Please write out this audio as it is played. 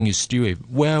is still a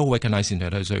well-recognized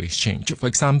international exchange. For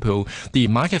example, the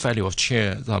market value of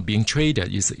shares being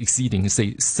traded is exceeding,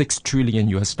 say, $6 trillion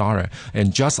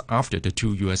and just after the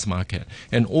two U.S. market.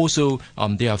 And also,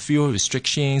 there are fewer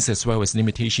restrictions as well as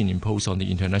limitation imposed on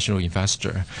the international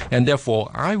investor. And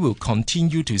therefore, I will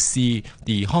continue to see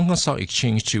the Hong Kong Stock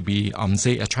Exchange to be,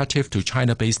 say, attractive to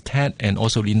China-based tech and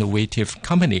also innovative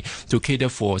company to cater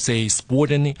for, say,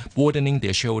 broadening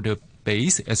their shareholder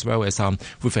base, as well as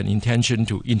with an intention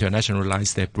to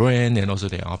internationalize their brand and also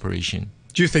their operation.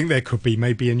 Do you think there could be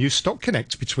maybe a new stock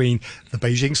connect between the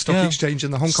Beijing Stock Exchange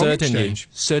and the Hong Kong Exchange?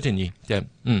 Certainly, yeah.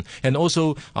 And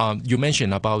also, you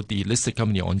mentioned about the listed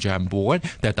company on JAM board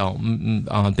that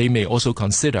they may also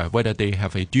consider whether they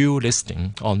have a dual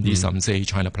listing on this, say,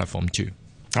 China platform too.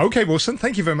 Okay, Wilson,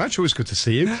 thank you very much. Always good to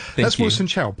see you. That's Wilson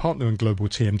Chow, partner and global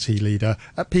TMT leader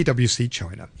at PwC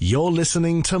China. You're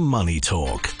listening to Money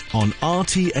Talk on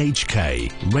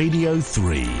RTHK Radio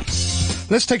 3.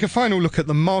 Let's take a final look at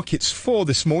the markets for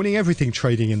this morning. Everything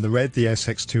trading in the red. The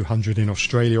ASX 200 in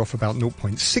Australia off about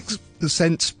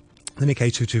 0.6%. The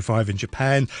Nikkei 225 in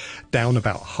Japan down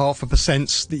about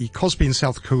 0.5%. The Kospi in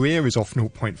South Korea is off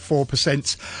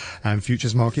 0.4%. And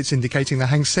futures markets indicating the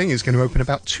Hang Seng is going to open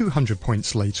about 200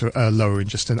 points lower in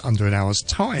just under an hour's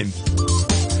time.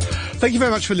 Thank you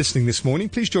very much for listening this morning.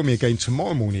 Please join me again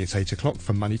tomorrow morning at 8 o'clock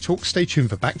for Money Talk. Stay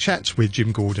tuned for Back Chat with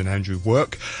Jim Gord and Andrew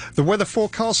Work. The weather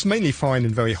forecast, mainly fine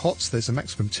and very hot. There's a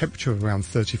maximum temperature of around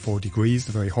 34 degrees.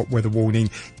 The very hot weather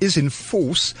warning is in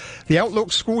force. The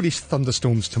outlook, squally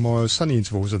thunderstorms tomorrow, sunny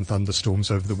intervals and thunderstorms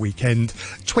over the weekend.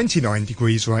 29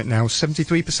 degrees right now,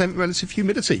 73% relative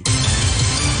humidity.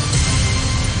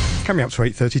 Coming up to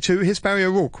 8:32, here's Barry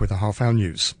O'Rourke with the half-hour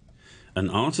news. An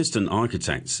artist and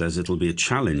architect says it'll be a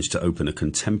challenge to open a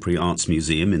contemporary arts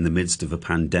museum in the midst of a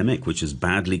pandemic which has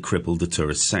badly crippled the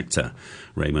tourist sector.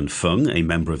 Witman Hung, a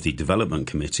member of the Development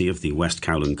Committee of the West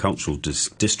Kowloon Cultural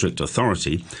District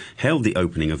Authority, hailed the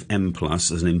opening of M+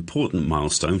 as an important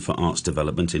milestone for arts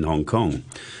development in Hong Kong.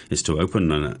 It's to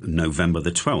open on November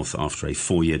the 12th after a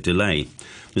 4-year delay.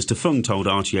 Mr. Fung told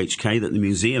RTHK that the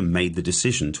museum made the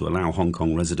decision to allow Hong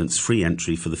Kong residents free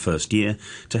entry for the first year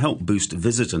to help boost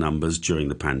visitor numbers during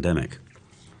the pandemic.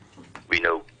 We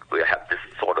know we have this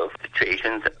sort of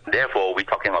situations. Therefore, we're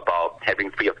talking about having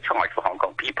free of charge for Hong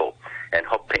Kong people and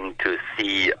hoping to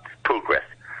see progress,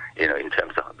 in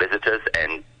terms of visitors.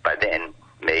 And by then,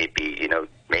 maybe,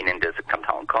 mainlanders come to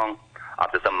Hong Kong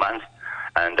after some months,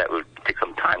 and that will take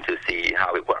some time to see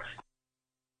how it works.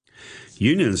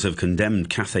 Unions have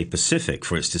condemned Cathay Pacific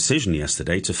for its decision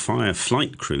yesterday to fire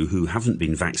flight crew who haven't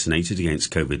been vaccinated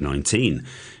against COVID-19.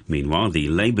 Meanwhile, the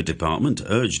Labour Department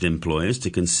urged employers to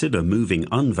consider moving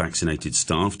unvaccinated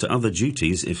staff to other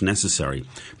duties if necessary.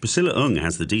 Priscilla Ung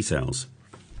has the details.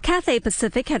 Cathay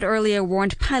Pacific had earlier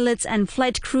warned pilots and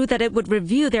flight crew that it would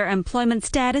review their employment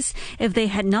status if they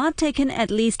had not taken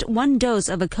at least one dose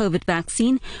of a COVID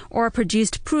vaccine or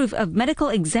produced proof of medical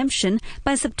exemption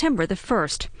by September the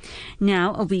 1st.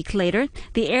 Now, a week later,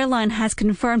 the airline has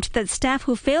confirmed that staff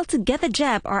who failed to get the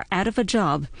jab are out of a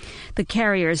job. The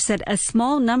carrier said a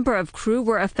small number of crew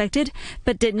were affected,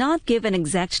 but did not give an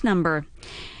exact number.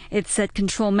 It said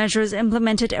control measures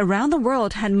implemented around the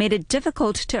world had made it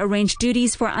difficult to arrange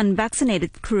duties for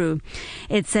unvaccinated crew.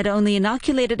 It said only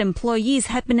inoculated employees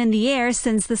had been in the air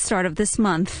since the start of this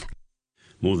month.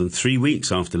 More than 3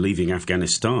 weeks after leaving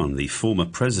Afghanistan, the former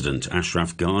president,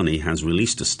 Ashraf Ghani, has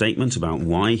released a statement about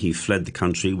why he fled the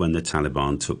country when the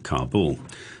Taliban took Kabul.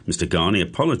 Mr. Ghani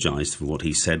apologized for what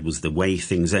he said was the way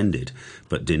things ended,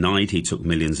 but denied he took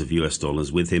millions of US dollars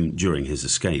with him during his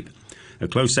escape. A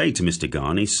close aide to Mr.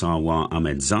 Ghani, Sarwar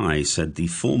Ahmedzai, said the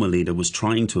former leader was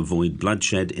trying to avoid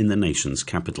bloodshed in the nation's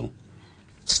capital.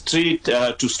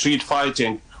 Street-to-street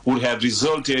fighting would have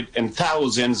resulted in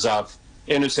thousands of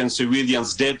innocent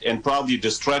civilians dead and probably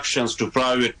destructions to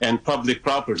private and public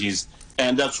properties.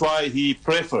 And that's why he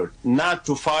preferred not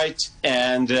to fight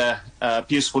and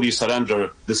peacefully surrender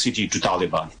the city to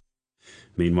Taliban.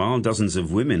 Meanwhile, dozens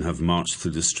of women have marched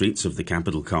through the streets of the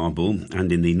capital Kabul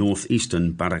and in the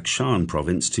northeastern Badakhshan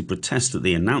province to protest at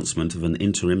the announcement of an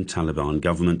interim Taliban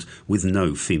government with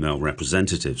no female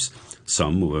representatives.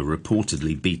 Some were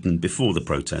reportedly beaten before the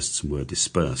protests were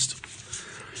dispersed.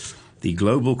 The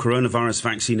global coronavirus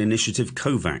vaccine initiative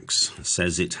COVAX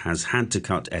says it has had to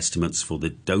cut estimates for the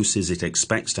doses it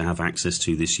expects to have access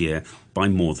to this year by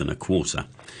more than a quarter.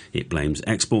 It blames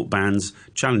export bans,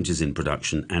 challenges in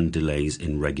production and delays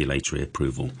in regulatory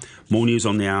approval. More news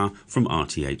on the hour from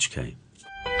RTHK.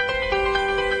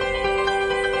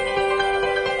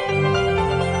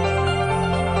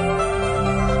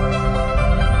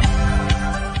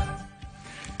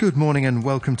 Good morning and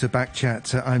welcome to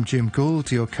Backchat. I'm Jim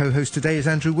Gould. Your co-host today is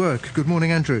Andrew Work. Good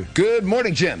morning, Andrew. Good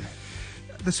morning, Jim.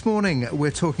 This morning we're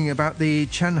talking about the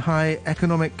Qianhai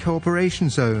Economic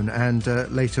Cooperation Zone, and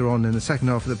later on in the second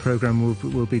half of the programme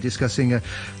we'll be discussing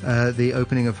the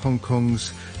opening of Hong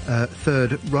Kong's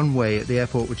third runway at the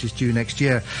airport, which is due next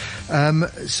year. On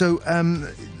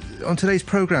today's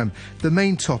programme, the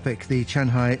main topic, the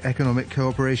Qianhai Economic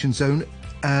Cooperation Zone.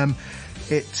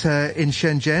 In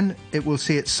Shenzhen, it will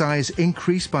see its size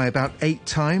increase by about 8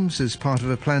 times as part of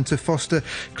a plan to foster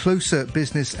closer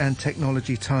business and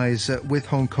technology ties with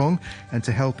Hong Kong and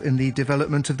to help in the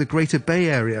development of the Greater Bay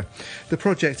Area. The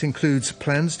project includes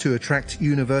plans to attract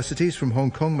universities from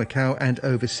Hong Kong, Macau and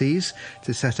overseas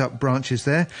to set up branches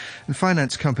there, and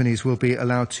finance companies will be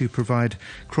allowed to provide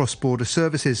cross-border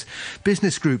services.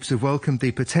 Business groups have welcomed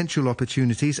the potential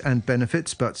opportunities and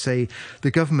benefits, but say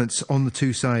the governments on the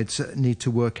two sides need to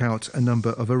work out a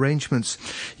number of arrangements.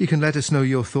 You can let us know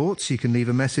your thoughts. You can leave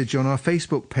a message on our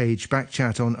Facebook page,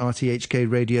 Backchat on RTHK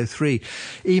Radio 3.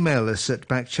 Email us at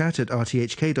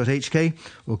backchat@rthk.hk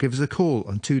or give us a call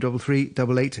on 233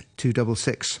 88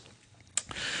 266.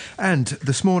 And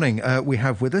this morning we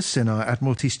have with us in our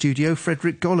Admiralty studio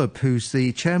Frederik Gollob, who's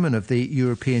the chairman of the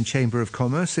European Chamber of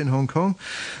Commerce in Hong Kong.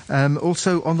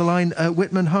 Also on the line,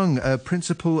 Witman Hung,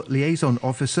 Principal Liaison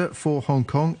Officer for Hong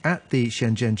Kong at the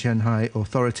Shenzhen Qianhai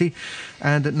Authority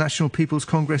and National People's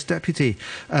Congress Deputy.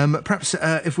 Perhaps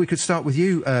if we could start with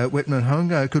you, Witman Hung.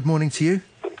 Good morning to you.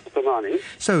 Good morning.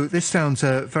 So this sounds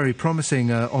very promising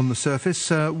on the surface.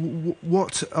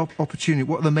 What are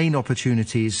the main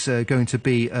opportunities going to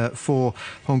be for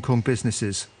Hong Kong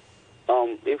businesses?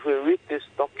 If we read this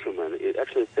document, it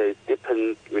actually says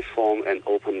deepen reform and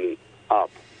opening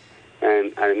up.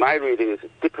 And my reading is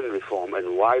deepen reform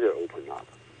and wider open up.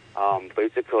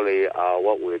 Basically,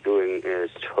 what we're doing is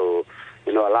to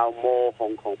allow more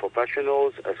Hong Kong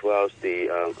professionals as well as the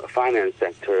finance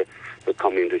sector to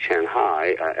come into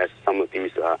Shanghai, as some of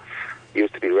these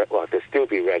used to be, they'll still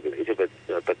be regulated,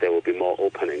 but there will be more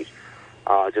openings.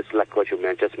 Just like what you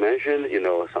just mentioned,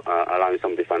 allowing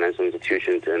some of the financial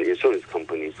institutions and insurance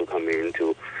companies to come in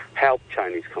to help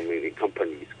Chinese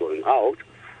companies going out,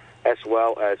 as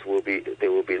well as they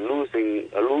will be loosening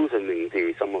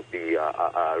some of the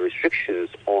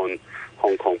restrictions on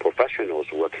Hong Kong professionals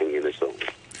working in the zone.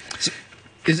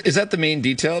 Is that the main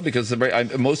detail? Because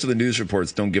most of the news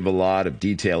reports don't give a lot of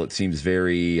detail. It seems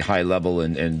very high level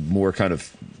and more kind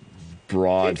of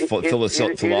broad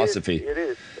philosophy.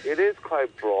 It is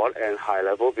quite broad and high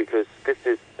level because this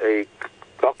is a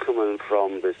document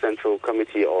from the Central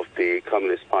Committee of the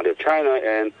Communist Party of China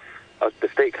and the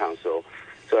State Council.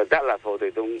 So at that level, they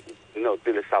don't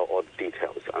list out all the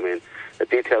details. I mean, the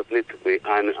details need to be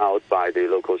ironed out by the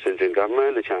local Shenzhen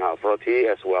government, the Qianhai Authority,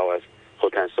 as well as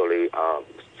potentially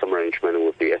some arrangement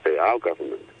with the SAR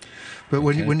government. But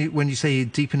when you say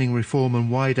deepening reform and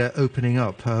wider opening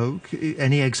up,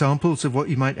 any examples of what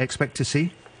you might expect to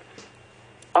see?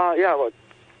 A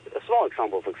small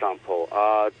example, for example,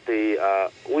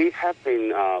 we have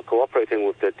been cooperating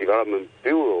with the Development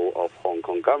Bureau of Hong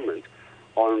Kong government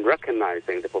on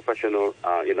recognizing the professional,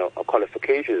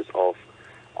 qualifications of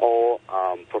all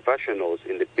professionals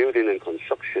in the building and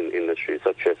construction industry,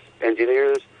 such as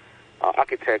engineers,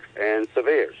 architects, and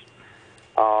surveyors.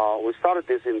 We started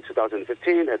this in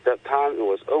 2015. At that time, it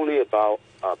was only about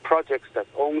projects that's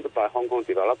owned by Hong Kong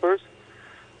developers.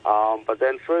 But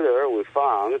then further, we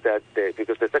found that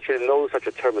because there's actually no such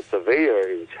a term as surveyor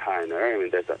in China, I mean,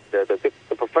 the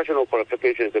professional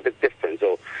qualification is a bit different.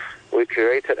 So we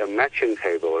created a matching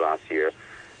table last year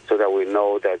so that we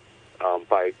know that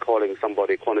by calling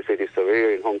somebody quantitative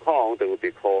surveyor in Hong Kong, they would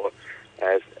be called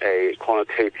as a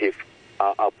quantitative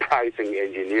pricing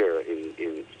engineer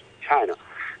in China.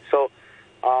 So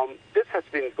this has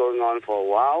been going on for a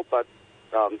while, but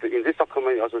in this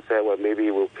document, you also said, well,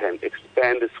 maybe we can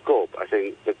expand the scope. I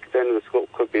think expanding the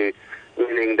scope could be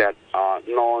meaning that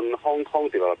non-Hong Kong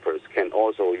developers can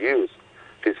also use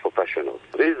these professionals.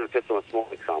 This is just a small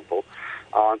example.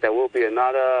 There will be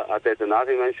there's another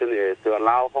dimension is to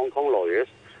allow Hong Kong lawyers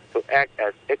to act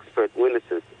as expert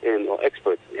witnesses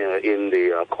experts in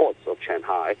the courts of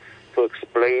Shanghai to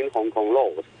explain Hong Kong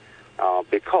laws.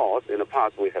 Because in the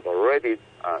past we have already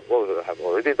what we have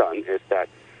already done is that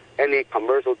any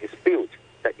commercial dispute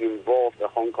that involves a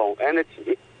Hong Kong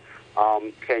entity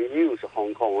can use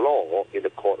Hong Kong law in the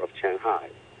court of Shanghai.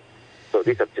 So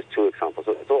these are just two examples.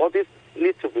 So all these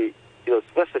need to be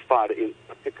specified in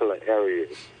particular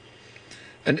areas.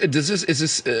 And is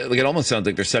this like it almost sounds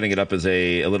like they're setting it up as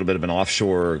a little bit of an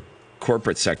offshore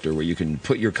corporate sector where you can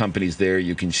put your companies there,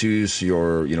 you can choose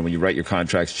your, when you write your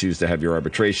contracts, choose to have your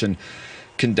arbitration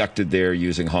conducted there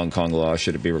using Hong Kong law?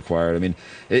 Should it be required? I mean,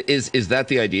 is that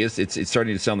the idea? It's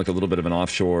starting to sound like a little bit of an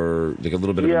offshore, like a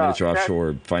little bit of a miniature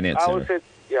offshore finance center. I would say,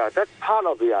 that's part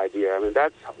of the idea. I mean,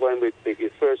 that's when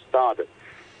it first started.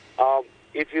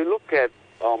 If you look at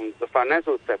the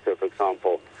financial sector, for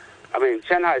example, I mean,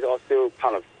 Shanghai is also still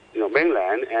part of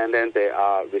mainland, and then there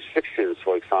are restrictions,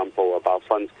 for example, about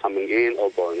funds coming in or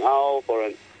going out,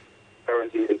 foreign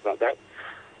currency, things like that.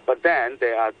 But then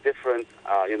there are different,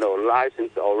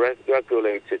 license or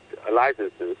regulated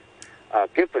licenses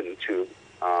given to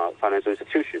financial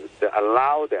institutions that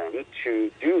allow them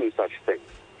to do such things.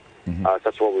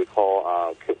 That's what we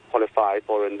call qualified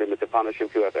foreign limited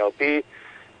partnership, QFLP,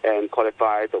 and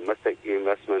qualified domestic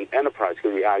investment enterprise,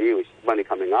 QEIE, which is money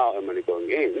coming out and money going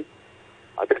in.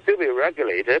 They still be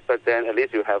regulated, but then at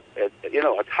least you have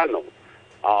a tunnel,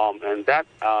 and that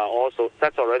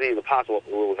that's already in the past what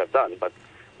we would have done. But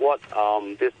what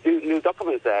this new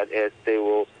document said is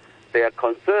they are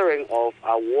considering of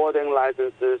awarding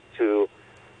licenses to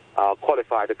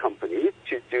qualified companies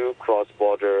to do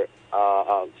cross-border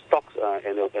stocks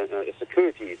and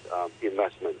securities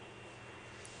investment.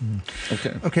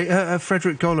 Okay.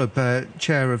 Frederik Gollob,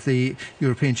 Chair of the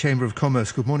European Chamber of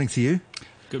Commerce, good morning to you.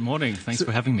 Good morning. Thanks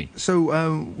for having me.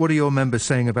 So what are your members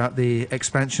saying about the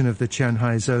expansion of the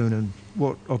Qianhai zone, and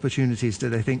what opportunities do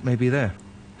they think may be there?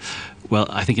 Well,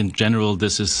 I think in general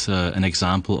this is an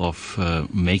example of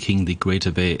making the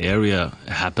Greater Bay Area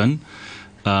happen.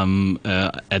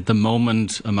 At the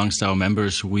moment, amongst our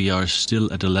members, we are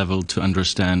still at a level to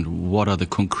understand what are the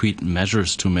concrete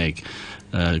measures to make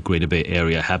Greater Bay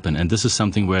Area happen. And this is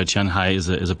something where Qianhai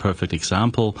is a perfect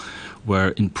example, where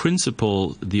in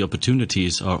principle the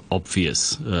opportunities are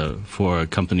obvious for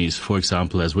companies, for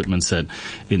example, as Witman said,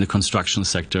 in the construction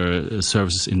sector,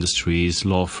 services industries,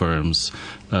 law firms,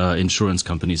 insurance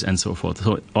companies, and so forth.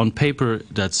 So on paper,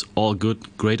 that's all good,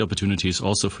 great opportunities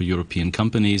also for European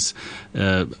companies,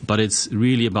 but it's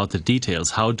really about the details.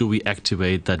 How do we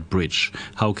activate that bridge?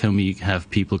 How can we have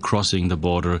people crossing the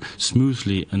border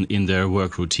smoothly in their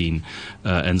work routine,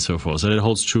 and so forth? So that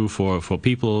holds true for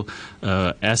people,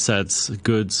 assets,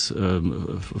 goods,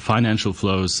 financial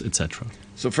flows, etc.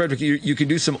 So, Frederik, you can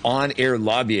do some on-air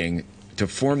lobbying to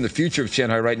form the future of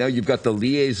Qianhai. Right now, you've got the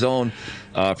liaison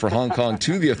for Hong Kong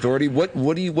to the authority.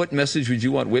 What message would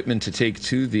you want Witman to take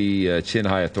to the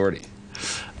Qianhai Authority?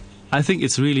 I think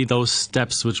it's really those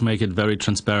steps which make it very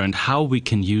transparent how we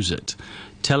can use it.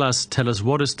 Tell us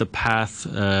what is the path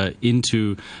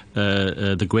into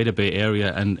the Greater Bay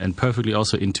Area and perfectly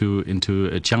also into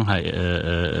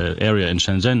Qianhai area in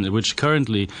Shenzhen, which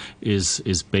currently is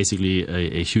basically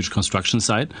a huge construction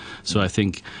site. So I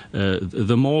think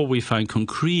the more we find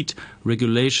concrete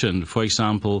regulation, for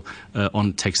example,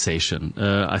 on taxation.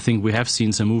 I think we have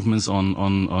seen some movements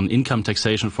on income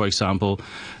taxation, for example.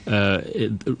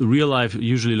 Real life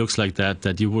usually looks like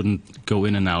that you wouldn't go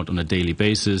in and out on a daily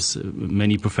basis.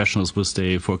 Many professionals will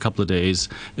stay for a couple of days,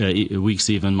 weeks,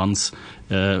 even months,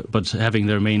 but having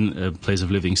their main place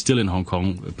of living still in Hong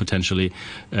Kong, potentially.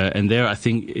 And there, I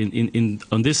think,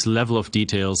 on this level of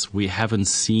details, we haven't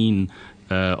seen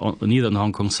neither on the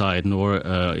Hong Kong side nor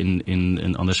on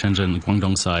the Shenzhen and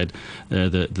Guangdong side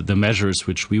the measures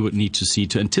which we would need to see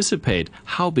to anticipate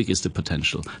how big is the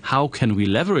potential, how can we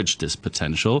leverage this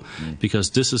potential,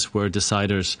 because this is where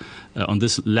deciders on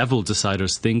this level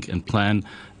think and plan.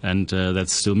 And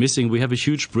that's still missing. We have a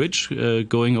huge bridge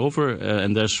going over,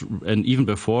 and even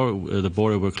before the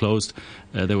border were closed,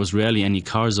 there was rarely any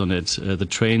cars on it.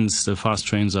 The fast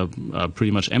trains are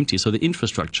pretty much empty. So the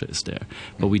infrastructure is there,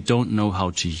 but we don't know how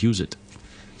to use it.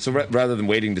 So rather than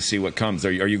waiting to see what comes,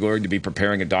 are you going to be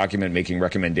preparing a document, making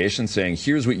recommendations, saying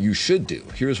here's what you should do,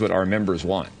 here's what our members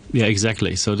want? Yeah,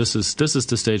 exactly. So this is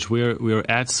the stage we're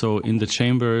at. So in the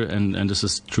chamber, and this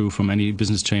is true for many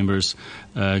business chambers,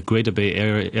 Greater Bay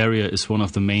Area is one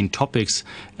of the main topics,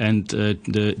 and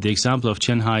the example of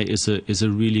Qianhai is a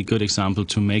really good example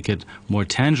to make it more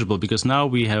tangible, because now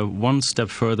we have one step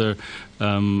further,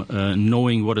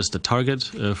 knowing what is the target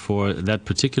for that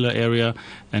particular area,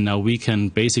 and now we can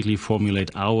basically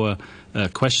formulate our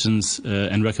questions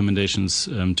and recommendations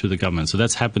to the government. So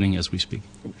that's happening as we speak.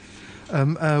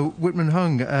 Witman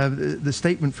Hung, the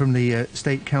statement from the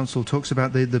State Council talks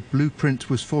about the blueprint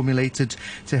was formulated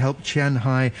to help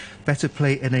Qianhai better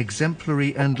play an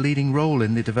exemplary and leading role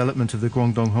in the development of the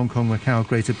Guangdong, Hong Kong, Macau,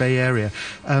 Greater Bay Area.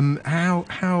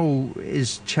 How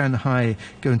is Qianhai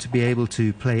going to be able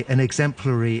to play an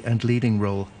exemplary and leading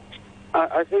role?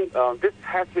 I think this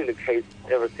has been the case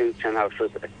ever since Qianhai was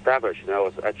first established. That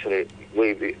was actually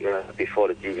way before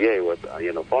the GBA was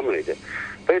formulated.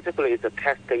 Basically, it's a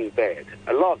testing bed.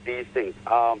 A lot of these things,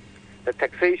 the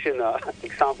taxation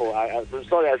example, I'm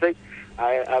sorry, I think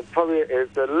I probably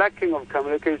it's the lacking of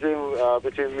communication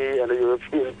between me and the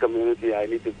European community. I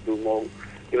need to do more,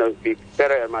 be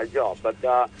better at my job. But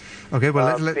okay,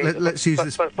 well, let's use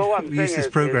this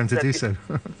program to do so.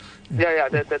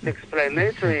 The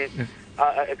explanatory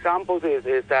examples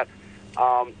is that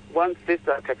once this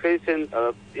taxation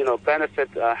benefit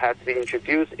has been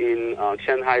introduced in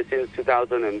Shanghai since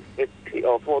 2015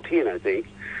 or 14, I think,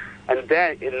 and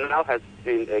then it now has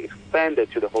been expanded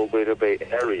to the whole Greater Bay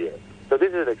Area. So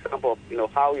this is an example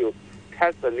of how you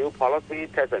test a new policy,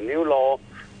 test a new law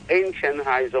in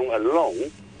Shanghai zone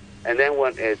alone, and then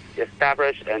when it's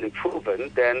established and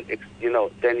proven, then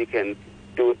then you can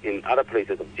do it in other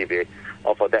places of GBA,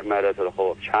 or for that matter, to the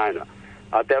whole of China.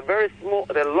 There are very small.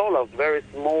 There are a lot of very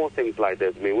small things like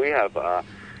this. I mean, we have,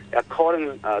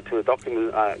 according to the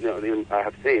document, I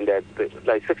have seen that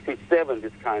like 67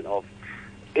 this kind of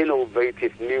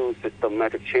innovative new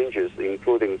systematic changes,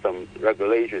 including some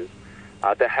regulations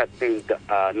that have been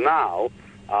now,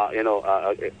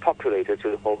 populated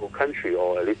to the whole country,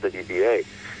 or at least the GBA.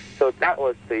 So that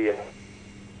was the.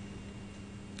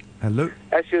 Hello.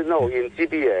 As you know, in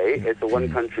GBA, it's a one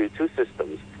country, two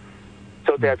systems.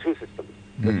 So there are two systems.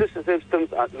 The two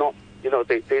systems are not,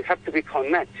 they have to be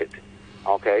connected.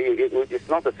 Okay, it's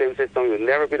not the same system. It will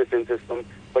never be the same system,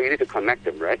 but you need to connect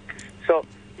them, right? So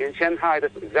in Shanghai,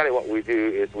 that's exactly what we do.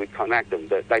 Is we connect them.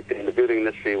 Like in the building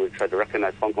industry, we try to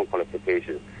recognize Hong Kong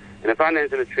qualifications. In the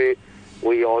finance industry,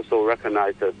 we also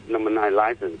recognize the number 9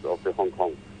 license of the Hong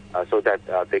Kong, so that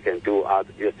they can do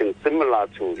things similar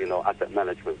to asset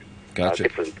management. Gotcha.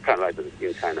 Different kind of license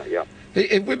in China. Yeah.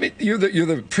 Hey, you're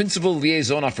the principal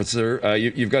liaison officer.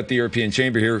 You've got the European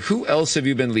Chamber here. Who else have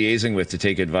you been liaising with to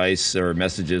take advice or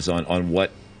messages on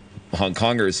what Hong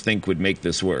Kongers think would make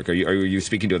this work? Are you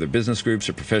speaking to other business groups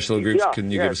or professional groups? Can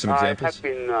you give us some examples? I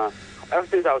have been, ever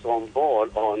since I was on board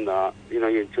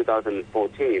in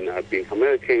 2014, I've been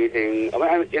communicating.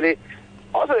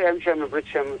 Also the M Chamber,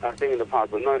 British Chamber, I think in the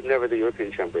past, but never the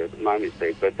European Chamber. My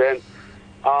mistake. But then.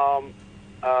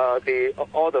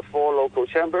 All the 4 local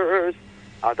chambers,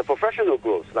 the professional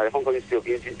groups like Hong Kong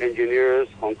Institute of Engineers,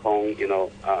 Hong Kong,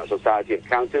 Society of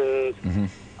Accountants,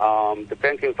 the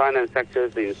banking finance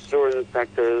sectors, the insurance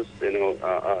sectors,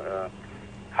 can't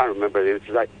remember. It's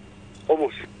like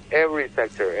almost every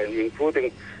sector, and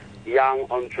including young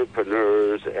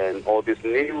entrepreneurs and all these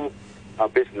new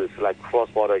business like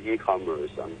cross-border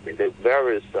e-commerce. The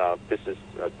various business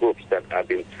groups that have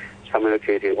been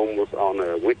communicating almost on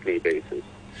a weekly basis.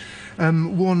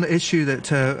 One issue that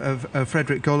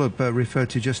Frederik Gollob referred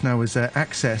to just now was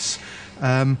access.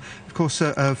 Of course,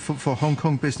 for Hong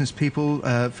Kong business people,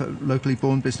 for locally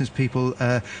born business people,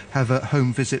 have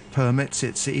home visit permits.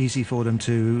 It's easy for them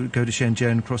to go to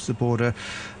Shenzhen, cross the border.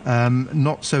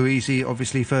 Not so easy,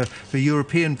 obviously, for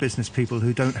European business people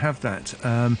who don't have that.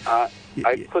 I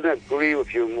couldn't agree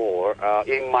with you more.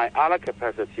 In my other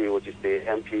capacity, which is the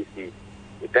MPC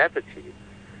deputy,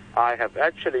 I have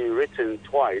actually written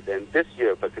twice, and this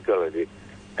year particularly,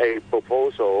 a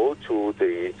proposal to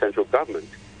the central government.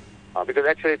 Because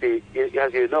actually,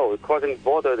 as you know, crossing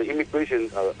border, the immigration,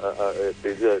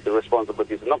 the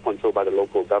responsibility is not controlled by the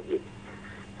local government.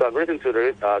 So I've written to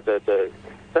the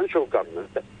central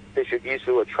government that they should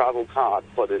issue a travel card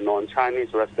for the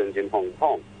non-Chinese residents in Hong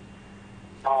Kong.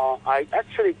 I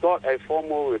actually got a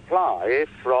formal reply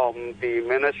from the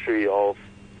Ministry of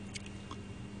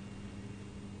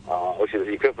which is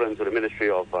equivalent to the Ministry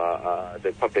of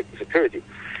the Public Security.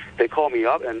 They call me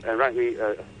up and write me.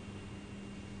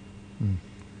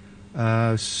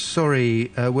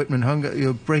 Sorry, Witman Hung,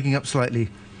 you're breaking up slightly.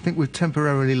 I think we've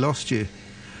temporarily lost you.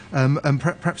 And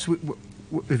perhaps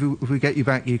if we get you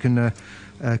back, you can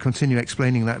continue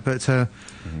explaining that. But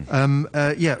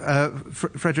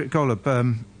Frederik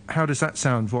Gollob, how does that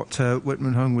sound? What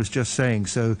Witman Hung was just saying.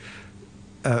 So.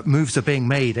 Moves are being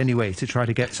made anyway to try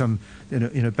to get some,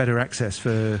 better access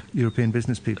for European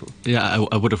business people. Yeah,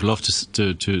 I would have loved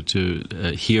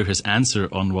to hear his answer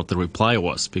on what the reply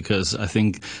was, because I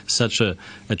think such a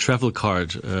travel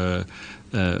card for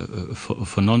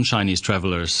non-Chinese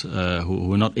travelers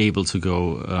who are not able to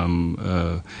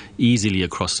go easily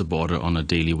across the border on a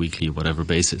daily, weekly, whatever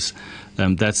basis.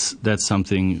 That's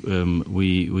something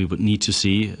we would need to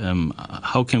see.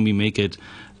 How can we make it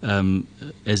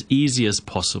as easy as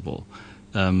possible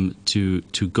to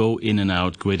go in and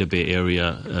out Greater Bay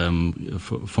Area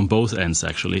from both ends,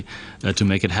 actually, to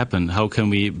make it happen? How can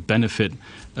we benefit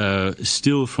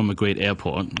still from a great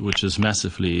airport, which is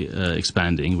massively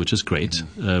expanding, which is great,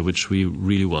 which we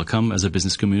really welcome as a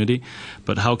business community,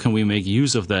 but how can we make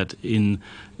use of that in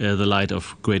the light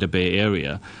of Greater Bay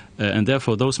Area? And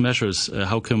therefore, those measures,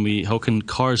 how can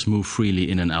cars move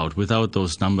freely in and out without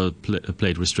those number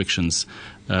plate restrictions?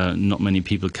 Not many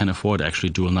people can afford actually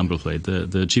dual number plate.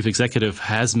 The chief executive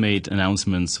has made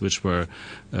announcements which were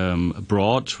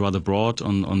rather broad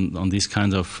on these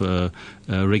kinds of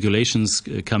regulations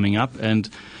coming up. And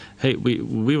hey,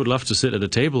 we would love to sit at a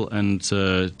table and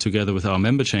together with our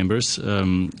member chambers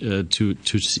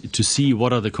to see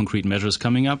what are the concrete measures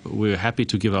coming up. We're happy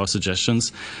to give our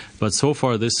suggestions, but so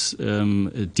far this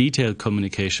detailed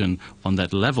communication on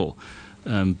that level,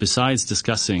 besides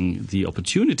discussing the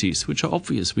opportunities, which are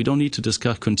obvious, we don't need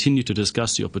to continue to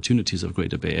discuss the opportunities of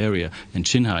Greater Bay Area and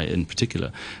Qianhai in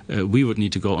particular. We would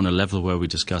need to go on a level where we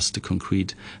discuss the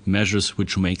concrete measures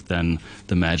which make then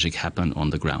the magic happen on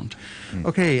the ground.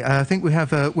 Okay, I think we have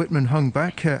Witman Hung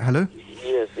back. Hello.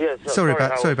 Yes. Sorry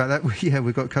about that. Yeah,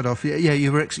 we got cut off. Yeah,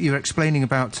 you were explaining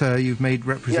about you've made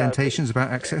representations about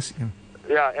access.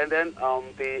 Yeah, and then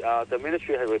the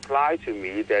ministry has replied to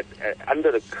me that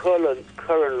under the current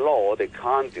law, they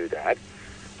can't do that.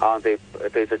 They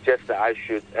suggest that I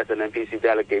should, as an NPC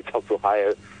delegate, talk to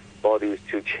higher bodies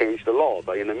to change the law.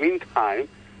 But in the meantime,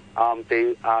 what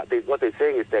they're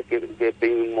saying is that they're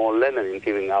being more lenient in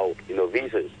giving out,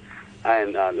 visas,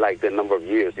 and like the number of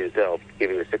years, instead of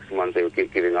giving it 6 months, they were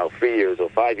giving out 3 years or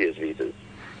 5 years visas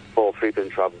for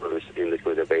frequent travelers in the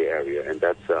Greater Bay Area, and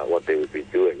that's what they would be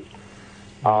doing.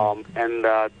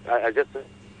 I just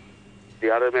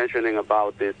the other mentioning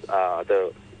about this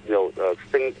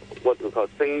what we call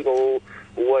single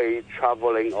way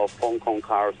traveling of Hong Kong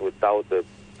cars without the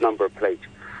number plate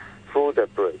through the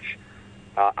bridge.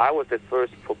 I was the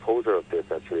first proposer of this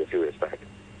actually a few years back.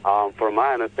 From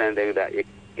my understanding, that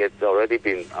it's already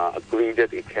been agreed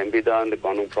that it can be done. The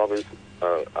Guangdong province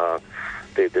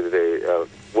they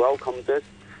welcome this.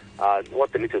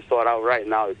 What they need to sort out right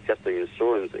now is just the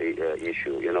insurance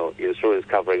issue. Insurance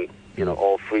covering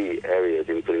all three areas,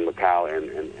 including Macau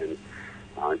and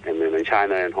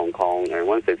China and Hong Kong. And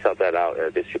once they sort that out,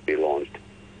 this should be launched.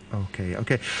 Okay.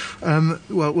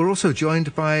 Well, we're also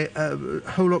joined by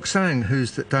Ho Lok Sang,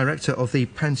 who's the director of the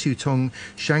Pan Siu Tong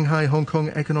Shanghai Hong Kong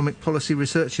Economic Policy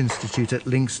Research Institute at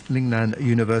Lingnan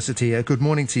University. Good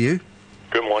morning to you.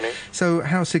 Good morning. So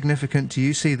how significant do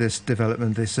you see this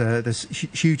development, this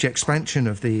huge expansion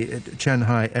of the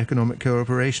Qianhai Economic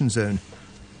Cooperation Zone?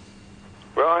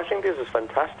 Well, I think this is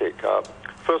fantastic.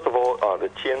 First of all, the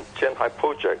Qianhai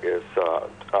project is,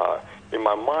 in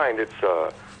my mind, it's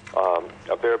a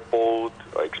very bold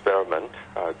experiment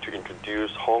to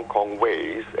introduce Hong Kong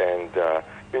ways and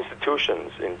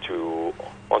institutions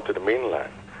onto the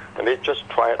mainland. And they just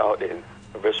tried it out in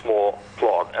a very small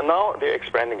plot, and now they're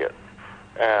expanding it.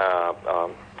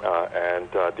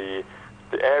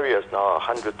 The area is now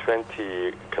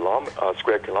 120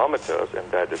 square kilometers,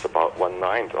 and that is about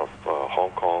 1/9 of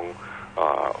Hong Kong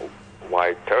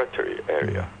wide territory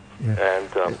area. Yeah. And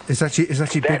it's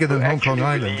actually bigger than Hong Kong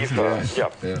Island. You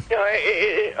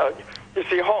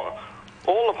see,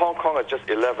 all of Hong Kong is just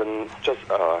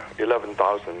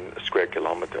 11,000 square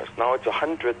kilometers. Now it's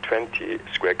 120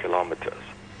 square kilometers,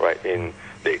 right, in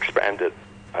the expanded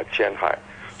Qianhai.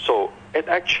 So it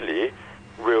actually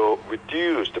will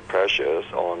reduce the pressures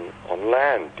on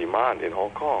land demand in Hong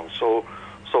Kong. So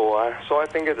I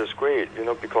think it is great,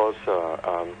 because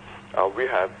we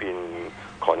have been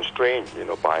constrained,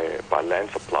 by land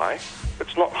supply.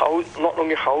 It's not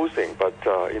only housing, but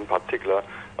in particular,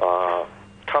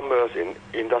 commerce in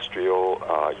industrial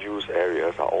use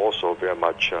areas are also very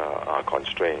much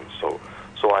constrained. So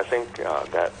I think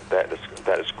that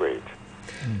is great.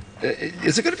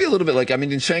 Is it going to be a little bit like,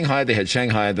 in Shanghai, they had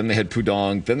Shanghai, then they had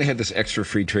Pudong, then they had this extra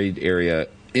free trade area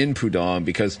in Pudong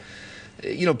because,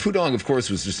 Pudong, of course,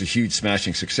 was just a huge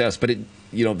smashing success, but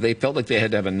they felt like they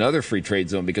had to have another free trade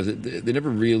zone because they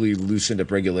never really loosened up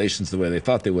regulations the way they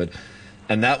thought they would.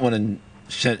 And that one in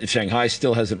Shanghai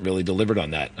still hasn't really delivered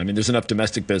on that. There's enough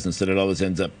domestic business that it always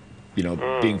ends up,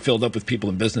 being filled up with people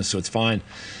in business, so it's fine.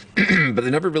 But they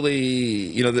never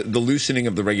really, the loosening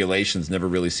of the regulations never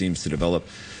really seems to develop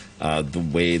the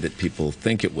way that people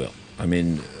think it will.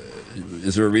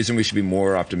 Is there a reason we should be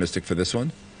more optimistic for this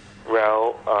one?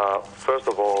 Well, first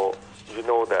of all, you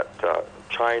know that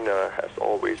China has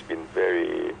always been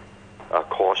very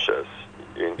cautious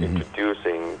in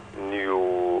introducing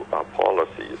new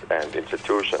policies and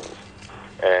institutions.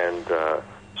 And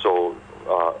so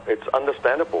it's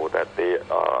understandable that they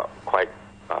are quite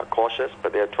cautious,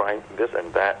 but they're trying this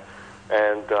and that.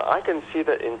 And I can see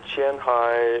that in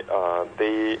Qianhai,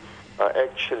 they are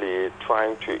actually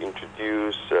trying to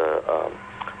introduce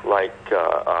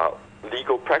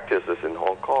legal practices in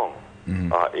Hong Kong,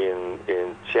 in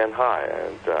Qianhai.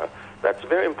 And That's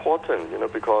very important,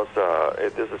 because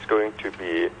this is going to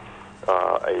be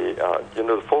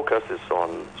the focus is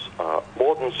on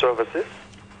modern services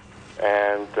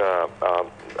and a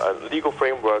legal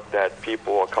framework that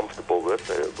people are comfortable with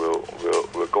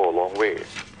will go a long way.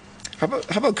 How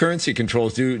about currency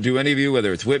controls? Do any of you,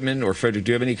 whether it's Witman or Frederik,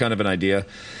 do you have any kind of an idea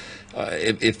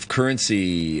if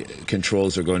currency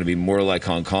controls are going to be more like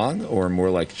Hong Kong or more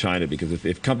like China? Because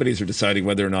if companies are deciding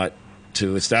whether or not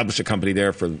to establish a company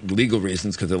there for legal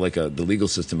reasons, because they like the legal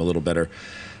system a little better,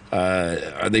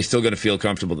 are they still going to feel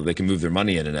comfortable that they can move their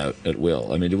money in and out at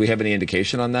will? I mean, do we have any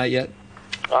indication on that yet?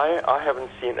 I haven't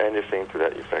seen anything to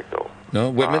that effect, though.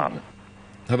 No? Witman?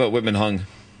 How about Witman Hung?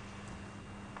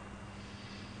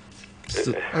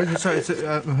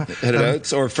 Headed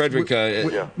out? Or Frederik?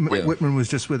 Witman was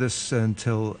just with us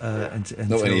until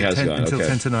until he has 10, gone. until Okay.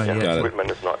 10 to 9. Yeah, Yeah. Whitman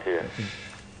is not here.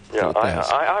 Yeah,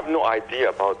 I have no idea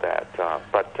about that.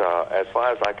 But as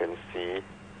far as I can see,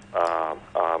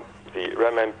 the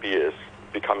RMB is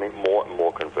becoming more and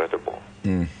more convertible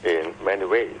in many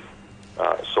ways.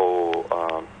 So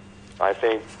I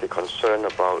think the concern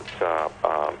about,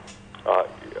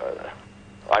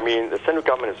 the central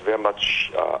government is very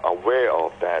much aware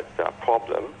of that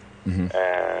problem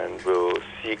and will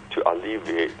seek to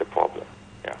alleviate the problem.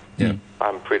 Yeah.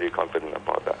 I'm pretty confident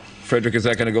about that. Frederik, is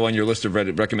that going to go on your list of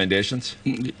recommendations?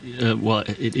 Well,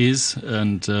 it is,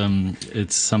 and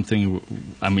it's something.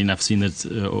 I mean, I've seen it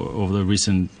over the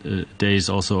recent days,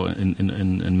 also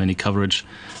in many coverage,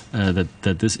 that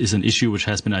this is an issue which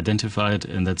has been identified,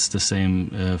 and that's the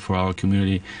same for our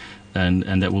community,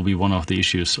 and that will be one of the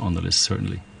issues on the list,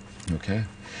 certainly. Okay,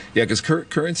 yeah, because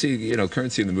currency in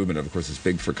the movement, of course, is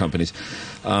big for companies.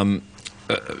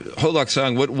 Ho-Lak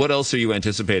Sang, what else are you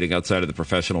anticipating outside of the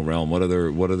professional realm? What other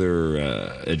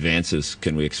advances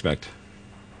can we expect?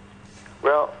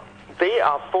 Well, they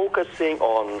are focusing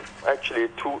on actually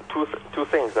two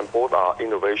things, and both are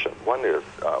innovation. One is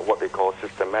what they call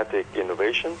systematic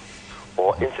innovation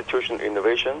or institutional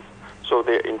innovation. So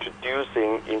they're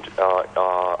introducing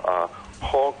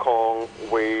Hong Kong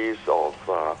ways of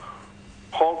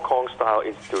Hong Kong-style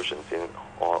institutions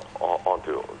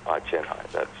onto Qianhai.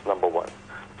 That's number one.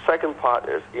 Second part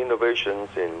is innovations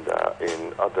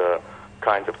in other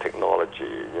kinds of technology,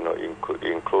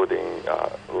 including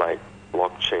like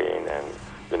blockchain and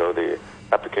the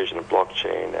application of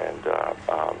blockchain and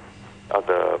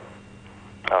other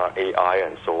AI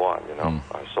and so on.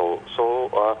 So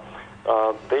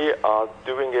they are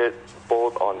doing it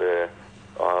both on the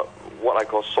what I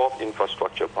call soft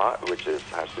infrastructure part, which has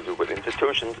to do with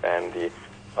institutions, and the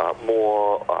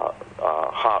more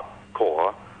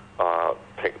hardcore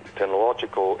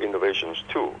technological innovations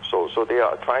too. So they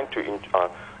are trying to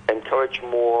encourage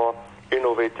more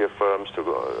innovative firms to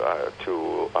go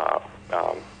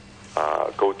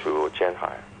to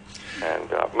Qianhai, and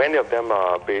many of them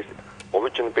are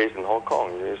originally based in Hong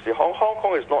Kong. You see, Hong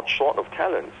Kong is not short of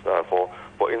talents for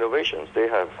innovations. They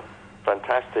have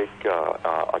fantastic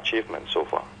achievements so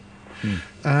far.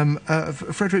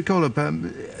 Frederik Gollob,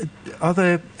 are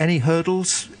there any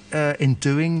hurdles in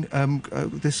doing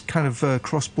this kind of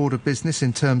cross-border business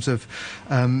in terms of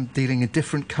dealing in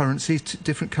different currencies,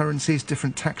 different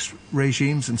tax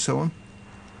regimes, and so on?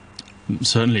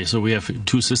 Certainly. So we have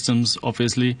two systems,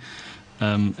 obviously,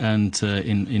 and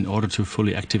in order to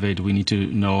fully activate, we need to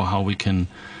know how we can,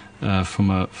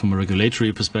 from a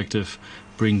regulatory perspective,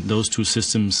 bring those two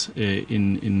systems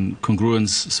in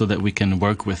congruence so that we can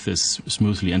work with this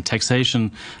smoothly. And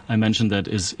taxation, I mentioned, that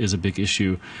is a big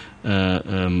issue.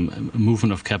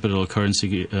 Movement of capital,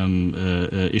 currency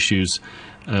issues,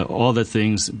 all the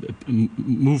things,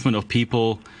 movement of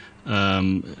people.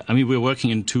 We're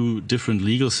working in two different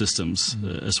legal systems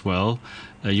as well.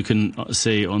 You can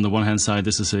say, on the one hand side,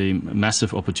 this is a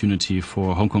massive opportunity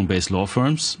for Hong Kong-based law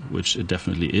firms, which it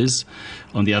definitely is.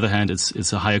 On the other hand,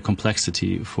 it's a higher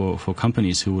complexity for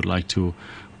companies who would like to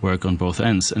work on both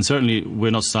ends. And certainly, we're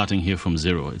not starting here from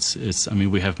zero.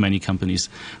 We have many companies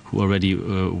who already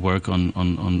work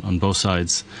on both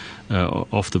sides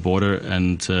of the border,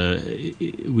 and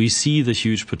we see the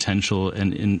huge potential.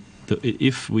 And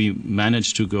if we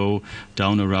manage to go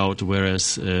down a route,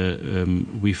 whereas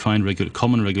we find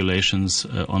common regulations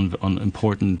on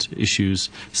important issues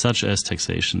such as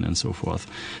taxation and so forth,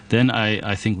 then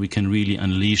I think we can really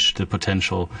unleash the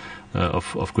potential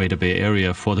of Greater Bay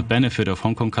Area for the benefit of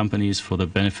Hong Kong companies, for the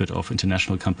benefit of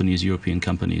international companies, European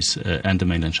companies, and the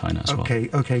mainland China as well.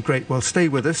 Okay, great. Well, stay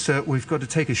with us. We've got to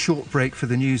take a short break for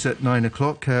the news at 9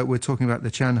 o'clock. We're talking about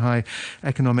the Qianhai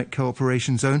Economic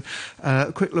Cooperation Zone.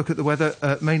 A quick look at the weather.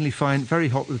 Mainly fine, very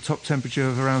hot with a top temperature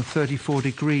of around 34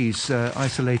 degrees.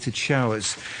 Isolated showers.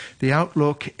 hours. The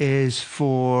outlook is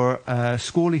for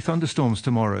squally thunderstorms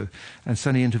tomorrow and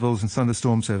sunny intervals and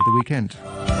thunderstorms over the weekend.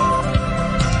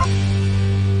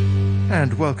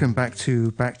 And welcome back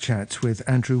to Backchat with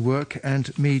Andrew Work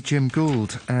and me, Jim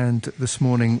Gould. And this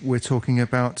morning we're talking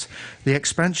about the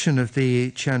expansion of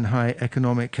the Qianhai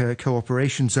Economic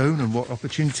Cooperation Zone and what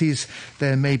opportunities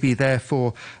there may be there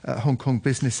for Hong Kong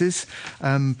businesses.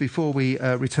 Before we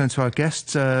return to our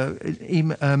guests,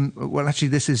 well, actually,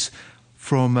 this is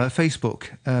from Facebook.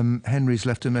 Henry's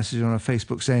left a message on our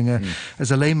Facebook saying, as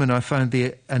a layman, I found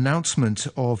the announcement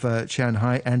of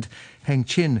Qianhai and Heng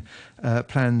Chin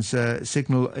plans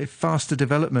signal a faster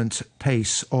development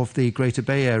pace of the Greater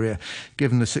Bay Area,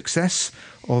 given the success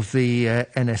of the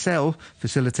NSL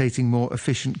facilitating more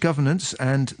efficient governance,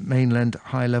 and mainland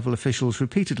high-level officials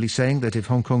repeatedly saying that if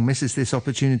Hong Kong misses this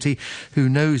opportunity, who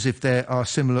knows if there are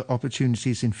similar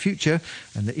opportunities in future,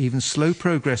 and that even slow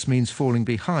progress means falling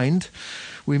behind.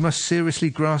 We must seriously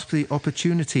grasp the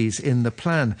opportunities in the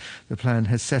plan. The plan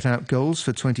has set out goals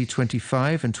for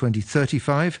 2025 and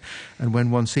 2035, and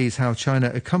when one sees how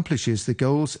China accomplishes the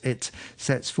goals it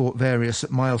sets for various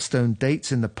milestone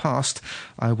dates in the past,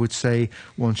 I would say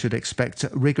one should expect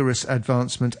rigorous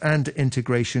advancement and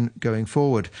integration going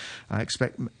forward. I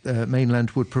expect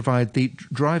mainland would provide the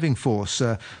driving force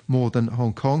more than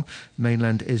Hong Kong.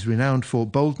 Mainland is renowned for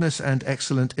boldness and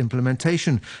excellent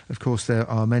implementation. Of course, there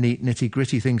are many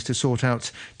nitty-gritty things to sort out,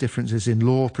 differences in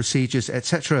law, procedures,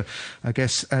 etc. I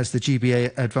guess as the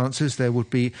GBA advances, there would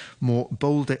be more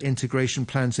bolder integration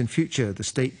plans in future. The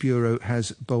State Bureau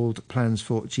has bold plans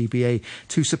for GBA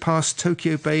to surpass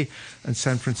Tokyo Bay and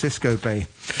San Francisco Bay.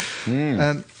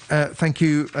 Thank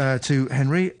you to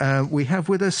Henry. We have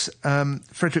with us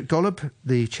Frederik Gollob,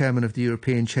 the chairman of the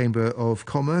European Chamber of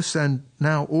Commerce, and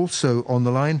now also on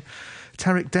the line,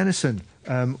 Tarek Dennison,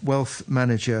 wealth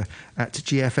manager at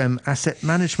GFM Asset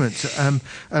Management.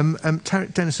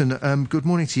 Tarek Dennison, good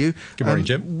morning to you. Good morning,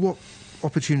 Jim. What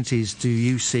opportunities do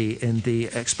you see in the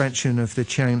expansion of the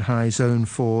Qianhai zone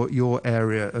for your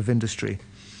area of industry?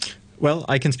 Well,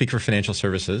 I can speak for financial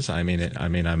services. I mean,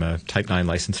 I'm a Type 9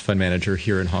 licensed fund manager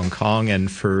here in Hong Kong,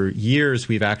 and for years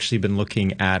we've actually been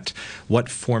looking at what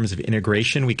forms of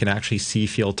integration we can actually see,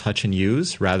 feel, touch, and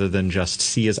use, rather than just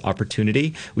see as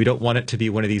opportunity. We don't want it to be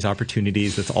one of these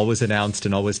opportunities that's always announced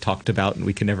and always talked about and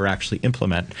we can never actually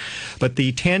implement. But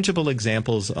the tangible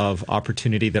examples of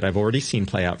opportunity that I've already seen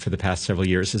play out for the past several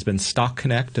years has been Stock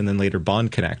Connect and then later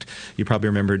Bond Connect. You probably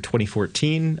remember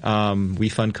 2014, we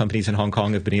fund companies in Hong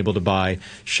Kong have been able to buy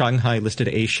Shanghai-listed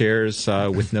A shares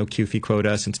with no QFII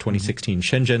quota since 2016.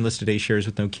 Shenzhen-listed A shares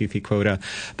with no QFII quota.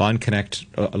 Bond Connect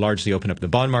largely opened up the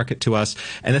bond market to us.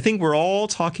 And the thing we're all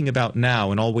talking about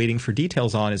now and all waiting for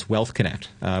details on is Wealth Connect,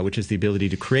 which is the ability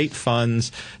to create funds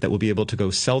that will be able to go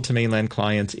sell to mainland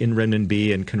clients in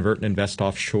renminbi and convert and invest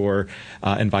offshore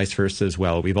and vice versa as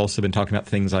well. We've also been talking about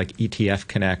things like ETF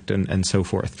Connect and so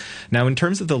forth. Now, in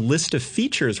terms of the list of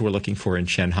features we're looking for in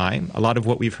Qianhai, a lot of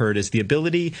what we've heard is the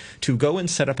ability to go and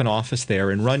set up an office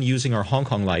there and run using our Hong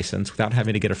Kong license without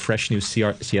having to get a fresh new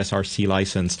CSRC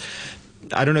license.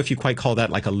 I don't know if you quite call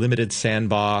that like a limited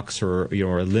sandbox or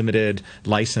a limited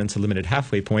license, a limited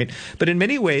halfway point. But in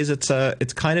many ways, it's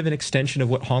kind of an extension of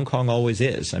what Hong Kong always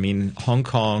is. I mean, Hong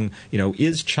Kong,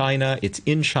 is China. It's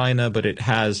in China, but it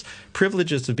has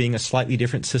privileges of being a slightly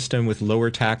different system with lower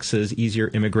taxes, easier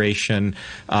immigration,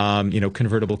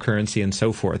 convertible currency, and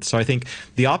so forth. So I think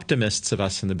the optimists of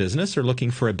us in the business are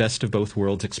looking for a best of both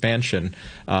worlds expansion.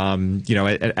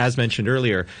 As mentioned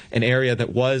earlier, an area that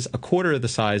was a quarter of the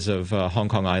size of Hong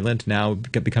Kong Island, now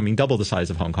becoming double the size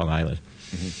of Hong Kong Island.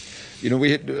 Mm-hmm.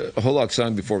 We had Holok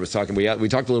Sung before was talking. We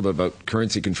talked a little bit about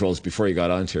currency controls before you got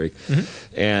on, Terry.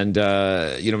 Mm-hmm. And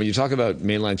when you talk about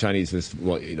mainland Chinese,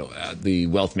 the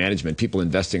wealth management, people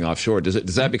investing offshore,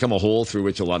 does that become a hole through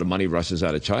which a lot of money rushes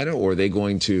out of China, or are they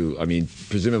going to? I mean,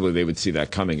 presumably they would see that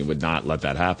coming and would not let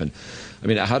that happen. I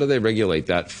mean, how do they regulate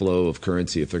that flow of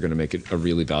currency if they're going to make it a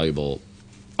really valuable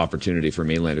opportunity for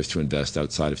mainlanders to invest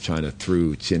outside of China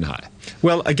through Qianhai?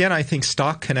 Well, again, I think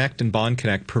Stock Connect and Bond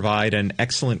Connect provide an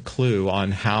excellent clue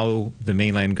on how the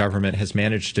mainland government has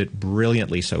managed it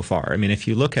brilliantly so far. I mean, if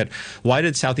you look at why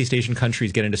did Southeast Asian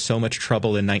countries get into so much trouble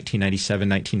in 1997,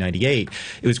 1998,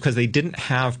 it was because they didn't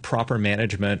have proper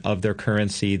management of their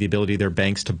currency, the ability of their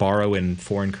banks to borrow in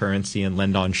foreign currency and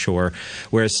lend onshore,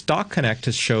 whereas Stock Connect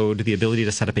has showed the ability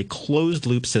to set up a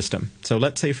closed-loop system. So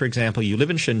let's say, for example, you live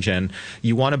in Shenzhen,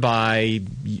 you want want to buy,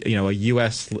 a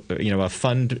U.S., a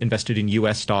fund invested in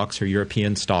U.S. stocks or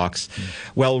European stocks,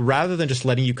 well, rather than just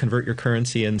letting you convert your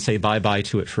currency and say bye-bye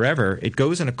to it forever, it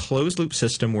goes in a closed-loop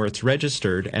system where it's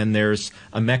registered and there's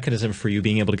a mechanism for you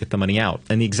being able to get the money out.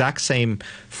 And the exact same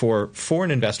for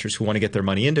foreign investors who want to get their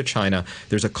money into China.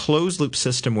 There's a closed-loop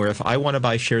system where if I want to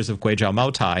buy shares of Guizhou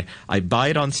Maotai, I buy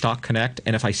it on Stock Connect,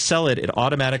 and if I sell it, it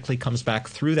automatically comes back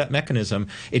through that mechanism.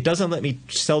 It doesn't let me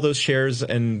sell those shares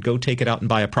and go take it out and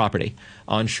buy a property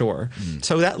onshore.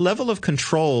 So that level of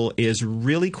control is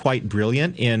really quite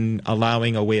brilliant in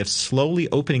allowing a way of slowly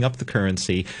opening up the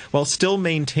currency while still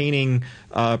maintaining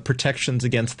protections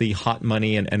against the hot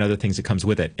money and other things that comes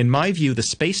with it. In my view, the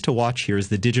space to watch here is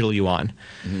the digital yuan.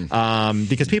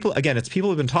 Because people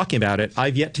have been talking about it.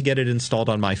 I've yet to get it installed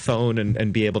on my phone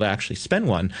and be able to actually spend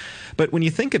one. But when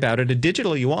you think about it, a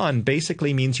digital yuan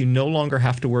basically means you no longer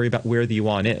have to worry about where the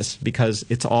yuan is because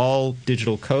it's all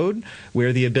digital code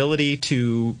where the ability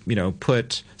to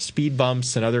put speed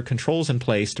bumps and other controls in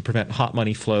place to prevent hot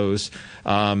money flows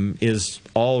is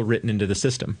all written into the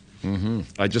system.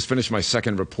 I just finished my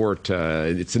second report.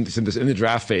 It's in the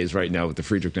draft phase right now with the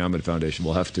Friedrich Naumann Foundation.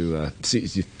 We'll have to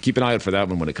keep an eye out for that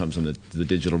one when it comes on the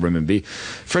digital renminbi.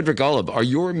 Frederik Gollob, are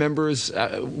your members?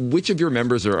 Which of your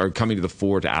members are coming to the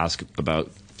fore to ask about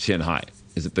Qianhai?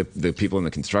 Is it the people in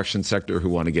the construction sector who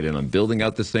want to get in on building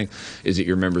out this thing? Is it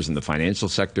your members in the financial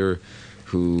sector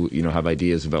who have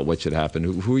ideas about what should happen?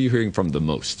 Who are you hearing from the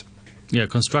most? Yeah,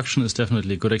 construction is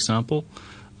definitely a good example.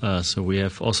 So we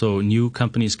have also new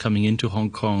companies coming into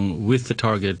Hong Kong with the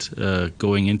target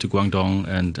going into Guangdong,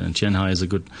 and Qianhai is a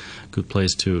good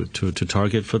place to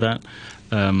target for that.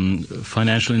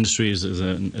 Financial industry is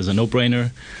a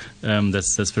no-brainer.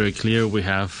 That's very clear. We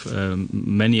have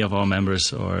many of our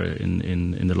members are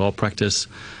in the law practice.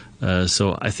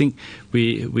 So I think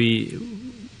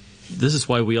this is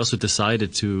why we also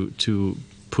decided to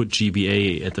put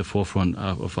GBA at the forefront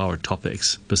of our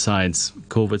topics, besides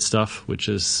COVID stuff, which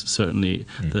is certainly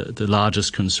the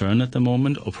largest concern at the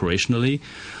moment operationally.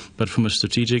 But from a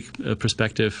strategic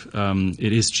perspective,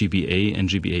 it is GBA and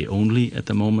GBA only at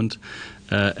the moment.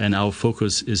 And our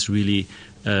focus is really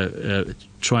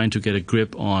trying to get a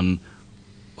grip on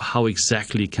how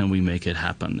exactly can we make it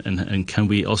happen, and can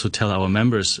we also tell our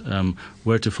members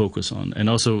where to focus on, and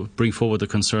also bring forward the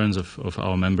concerns of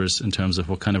our members in terms of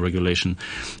what kind of regulation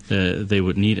they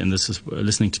would need. And this is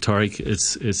listening to Tariq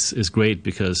is great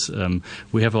because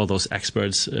we have all those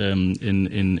experts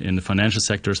in the financial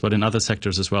sectors, but in other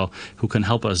sectors as well, who can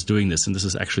help us doing this. And this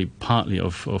is actually partly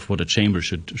of what a chamber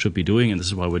should be doing, and this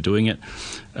is why we're doing it.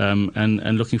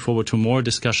 And looking forward to more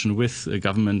discussion with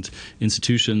government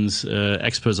institutions,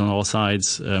 experts on all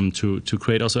sides, to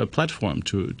create also a platform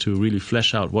to really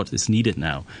flesh out what is needed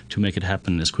now to make it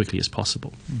happen as quickly as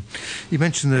possible. You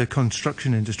mentioned the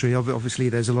construction industry. Obviously,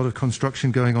 there's a lot of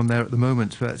construction going on there at the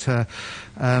moment, but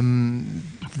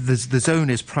the zone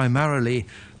is primarily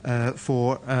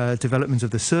for development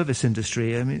of the service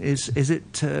industry. I mean, is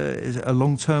it a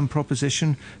long-term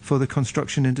proposition for the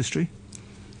construction industry?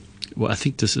 Well, I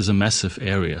think this is a massive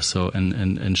area. So, and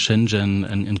Shenzhen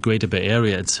and Greater Bay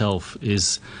Area itself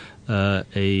is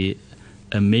a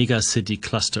mega city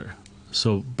cluster.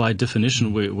 So, by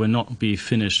definition, we will not be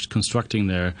finished constructing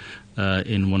there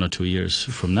in 1 or 2 years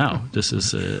from now. This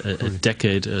is a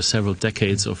decade, several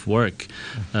decades of work.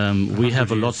 We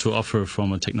have a lot to offer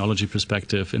from a technology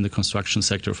perspective in the construction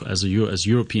sector as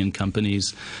European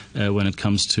companies when it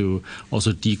comes to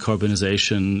also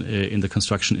decarbonization in the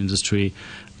construction industry.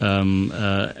 A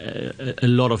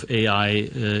lot of AI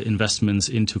investments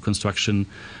into construction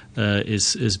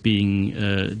is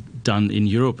being done in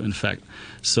Europe, in fact.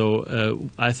 So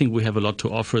I think we have a lot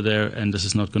to offer there, and this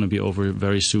is not going to be over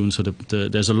very soon. So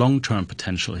there's a long-term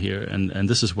potential here, and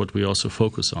this is what we also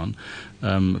focus on,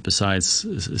 besides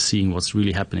seeing what's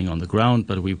really happening on the ground.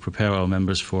 But we prepare our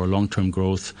members for long-term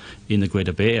growth in the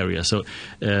Greater Bay Area. So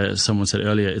someone said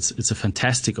earlier, it's a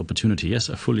fantastic opportunity. Yes,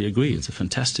 I fully agree. It's a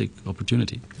fantastic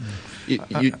opportunity.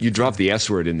 You dropped the S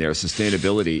word in there,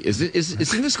 sustainability.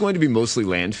 Isn't this going to be mostly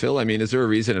landfill? I mean, is there a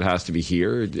reason it has to be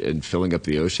here and filling up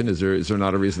the ocean? Is there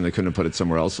not a reason they couldn't have put it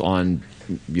somewhere else on,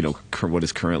 what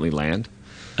is currently land?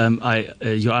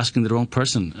 You're asking the wrong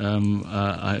person.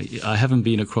 I haven't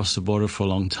been across the border for a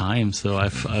long time, so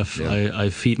I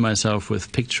feed myself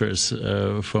with pictures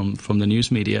from the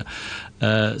news media.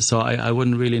 So I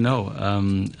wouldn't really know,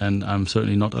 and I'm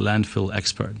certainly not a landfill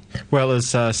expert. Well, as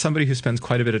somebody who spends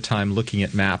quite a bit of time looking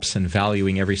at maps and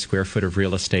valuing every square foot of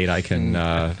real estate I can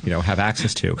have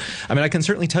access to, I mean, I can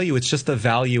certainly tell you it's just the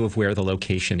value of where the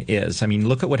location is. I mean,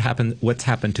 look at what's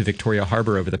happened to Victoria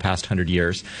Harbour over the past 100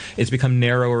 years. It's become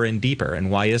narrow narrower and deeper. And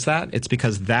why is that? It's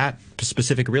because that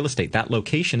specific real estate, that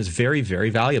location is very, very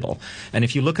valuable. And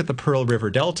if you look at the Pearl River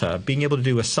Delta, being able to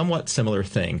do a somewhat similar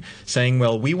thing, saying,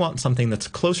 well, we want something that's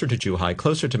closer to Zhuhai,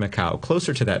 closer to Macau,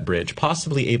 closer to that bridge,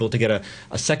 possibly able to get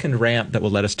a second ramp that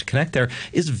will let us to connect there,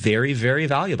 is very, very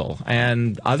valuable.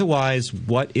 And otherwise,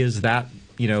 what is that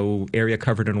area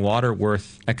covered in water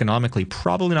worth economically?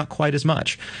 Probably not quite as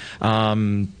much.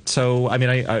 So, I mean,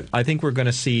 I think we're going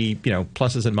to see,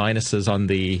 pluses and minuses on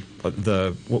the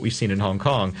what we've seen in Hong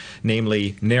Kong,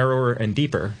 namely narrower and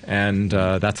deeper, and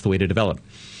that's the way to develop.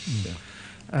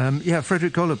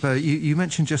 Frederik Gollob, you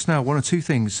mentioned just now one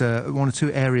or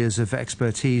two areas of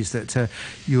expertise that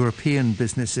European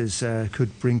businesses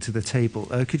could bring to the table.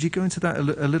 Could you go into that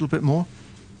a little bit more?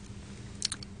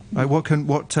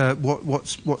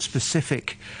 What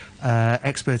specific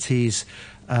expertise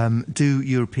do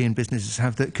European businesses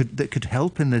have that could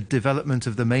help in the development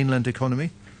of the mainland economy?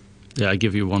 Yeah, I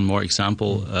give you one more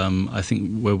example. I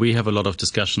think where we have a lot of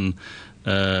discussion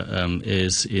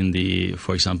is in the,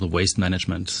 for example, waste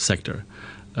management sector.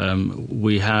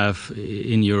 We have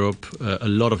in Europe a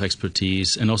lot of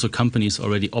expertise and also companies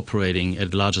already operating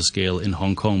at larger scale in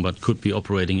Hong Kong, but could be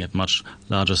operating at much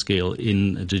larger scale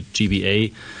in the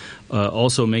GBA.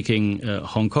 Also making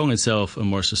Hong Kong itself a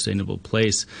more sustainable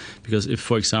place. Because if,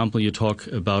 for example, you talk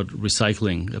about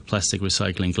recycling, plastic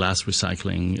recycling, glass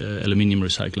recycling, aluminium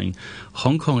recycling,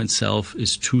 Hong Kong itself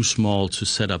is too small to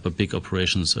set up a big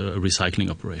operations, a recycling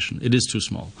operation. It is too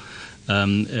small.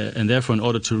 And therefore, in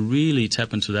order to really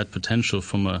tap into that potential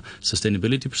from a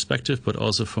sustainability perspective, but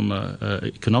also from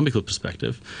an economical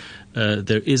perspective,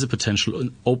 there is a potential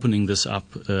in opening this up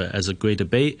as a Greater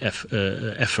Bay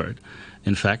effort,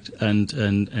 in fact,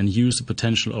 and use the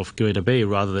potential of Greater Bay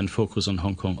rather than focus on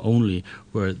Hong Kong only,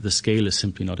 where the scale is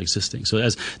simply not existing. So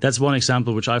that's one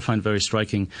example which I find very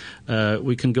striking.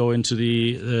 We can go into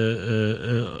the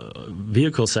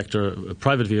vehicle sector,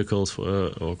 private vehicles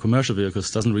or commercial vehicles,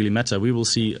 doesn't really matter. We will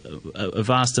see a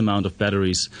vast amount of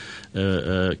batteries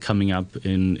coming up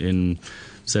in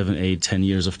 7, 8, 10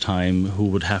 years of time, who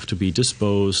would have to be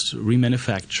disposed,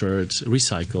 remanufactured,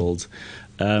 recycled.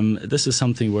 This is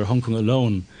something where Hong Kong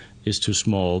alone is too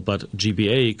small, but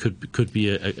GBA could be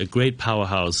a great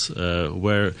powerhouse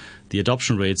where the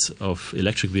adoption rates of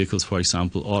electric vehicles, for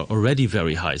example, are already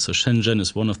very high. So Shenzhen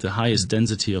is one of the highest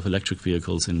density of electric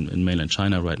vehicles in mainland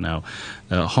China right now.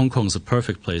 Hong Kong is a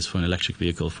perfect place for an electric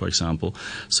vehicle, for example.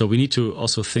 So we need to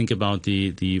also think about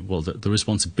the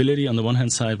responsibility on the one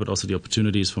hand side, but also the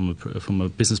opportunities from a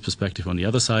business perspective on the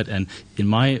other side. And in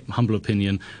my humble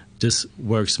opinion, this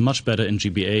works much better in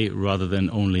GBA rather than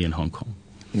only in Hong Kong.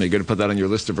 You're going to put that on your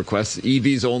list of requests?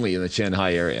 EVs only in the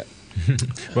Qianhai area.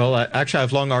 Well, actually,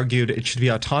 I've long argued it should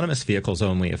be autonomous vehicles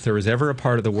only. If there was ever a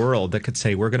part of the world that could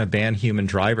say we're going to ban human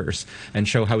drivers and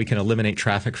show how we can eliminate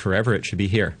traffic forever, it should be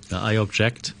here. I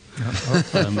object.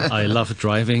 I love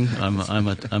driving. I'm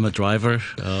a driver.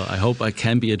 I hope I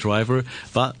can be a driver.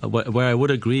 But where I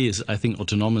would agree is I think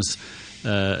autonomous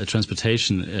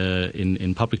transportation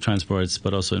in public transports,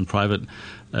 but also in private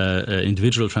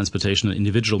individual transportation and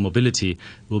individual mobility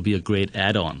will be a great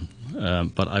add-on.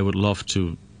 But I would love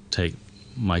to take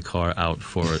my car out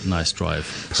for a nice drive.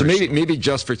 So maybe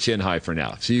just for Qianhai for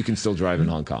now, so you can still drive in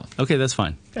Hong Kong. Okay, that's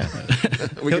fine. Yeah.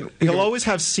 He'll always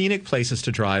have scenic places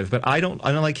to drive, but I don't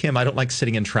like him. I don't like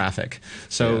sitting in traffic.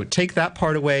 So take that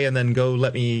part away and then go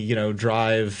let me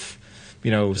drive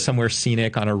somewhere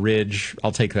scenic on a ridge.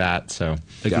 I'll take that. So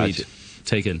agreed. Gotcha.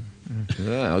 Taken.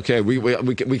 Yeah, okay. We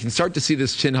can start to see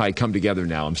this Qianhai come together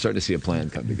now. I'm starting to see a plan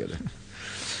come together.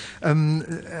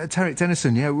 Tarek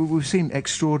Dennison, we've seen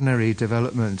extraordinary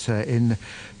development in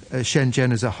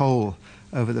Shenzhen as a whole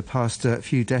over the past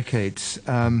few decades.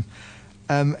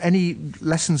 Any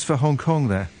lessons for Hong Kong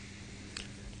there?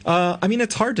 I mean,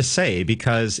 it's hard to say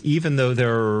because even though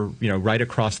they're, right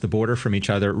across the border from each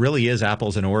other, it really is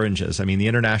apples and oranges. I mean, the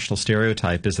international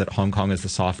stereotype is that Hong Kong is the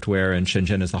software and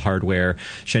Shenzhen is the hardware.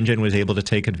 Shenzhen was able to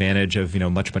take advantage of,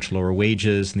 much, much lower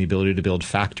wages and the ability to build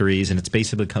factories. And it's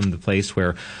basically come to the place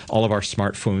where all of our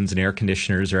smartphones and air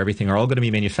conditioners or everything are all going to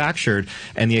be manufactured.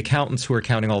 And the accountants who are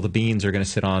counting all the beans are going to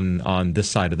sit on this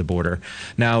side of the border.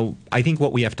 Now, I think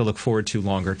what we have to look forward to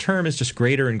longer term is just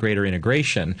greater and greater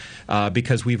integration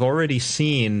because we've already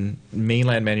seen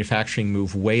mainland manufacturing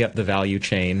move way up the value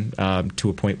chain to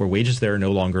a point where wages there are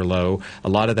no longer low. A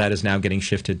lot of that is now getting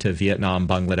shifted to Vietnam,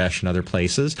 Bangladesh, and other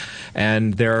places.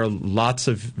 And there are lots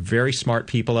of very smart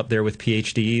people up there with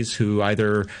PhDs who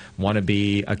either want to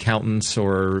be accountants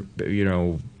or,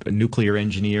 nuclear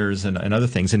engineers and other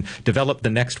things and develop the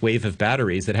next wave of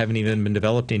batteries that haven't even been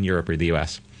developed in Europe or the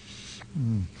U.S.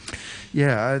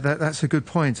 Yeah, that's a good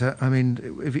point. I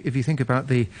mean, if you think about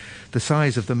the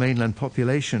size of the mainland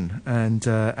population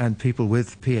and people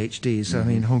with PhDs, I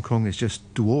mean, Hong Kong is just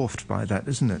dwarfed by that,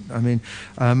 isn't it? I mean,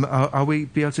 are we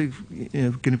going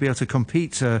to be able to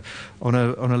compete on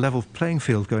a level playing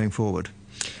field going forward?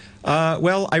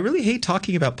 Well, I really hate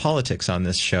talking about politics on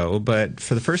this show, but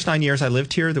for the first 9 years I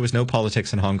lived here, there was no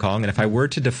politics in Hong Kong. And if I were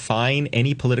to define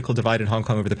any political divide in Hong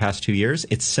Kong over the past 2 years,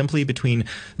 it's simply between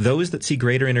those that see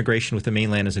greater integration with the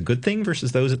mainland as a good thing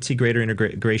versus those that see greater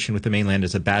integration with the mainland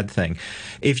as a bad thing.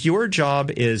 If your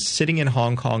job is sitting in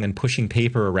Hong Kong and pushing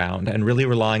paper around and really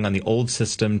relying on the old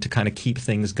system to kind of keep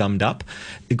things gummed up,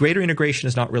 the greater integration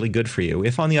is not really good for you.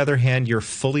 If, on the other hand, you're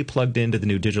fully plugged into the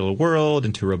new digital world,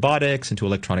 into robotics, into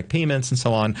electronic payments and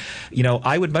so on,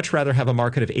 I would much rather have a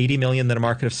market of 80 million than a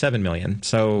market of 7 million.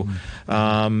 So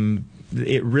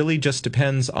it really just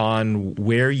depends on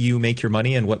where you make your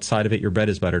money and what side of it your bread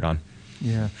is buttered on.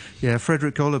 Yeah.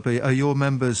 Frederik Gollob, are your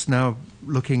members now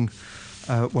looking,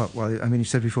 well, I mean, you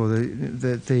said before,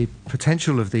 the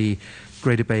potential of the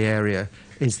Greater Bay Area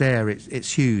is there.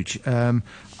 It's huge.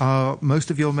 Are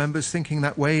most of your members thinking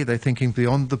that way? Are they thinking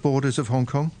beyond the borders of Hong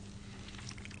Kong?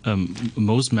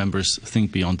 Most members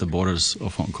think beyond the borders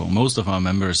of Hong Kong. Most of our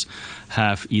members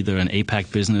have either an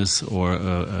APAC business or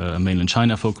a mainland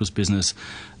China-focused business.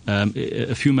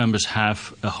 A few members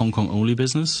have a Hong Kong-only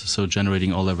business, so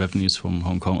generating all their revenues from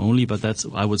Hong Kong only, but that's,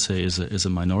 I would say, is a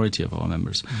minority of our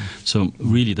members. So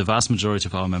really, the vast majority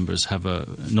of our members have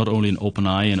not only an open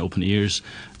eye and open ears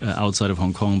outside of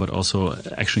Hong Kong, but also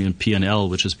actually in P&L,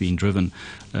 which is being driven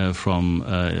from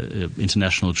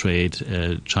international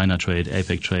trade, China trade,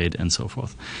 APEC trade, and so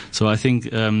forth. So I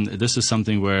think this is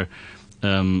something where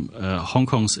Hong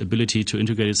Kong's ability to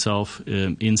integrate itself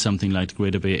in something like the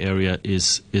Greater Bay Area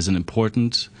is an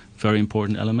important, very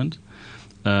important element.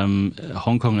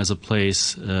 Hong Kong as a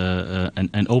place,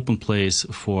 an open place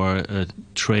for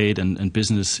trade and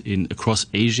business across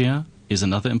Asia is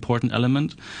another important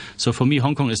element. So for me,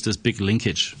 Hong Kong is this big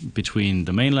linkage between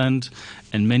the mainland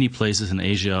and many places in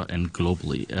Asia and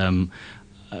globally.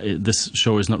 This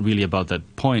show is not really about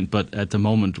that point, but at the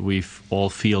moment we all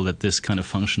feel that this kind of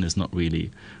function is not really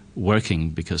working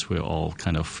because we're all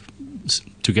kind of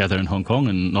together in Hong Kong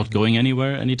and not going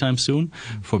anywhere anytime soon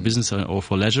for business or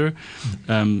for leisure.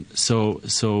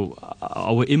 So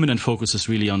our imminent focus is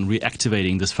really on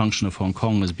reactivating this function of Hong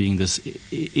Kong as being this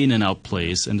in and out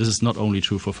place. And this is not only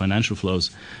true for financial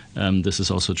flows. This is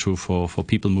also true for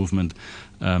people movement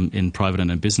in private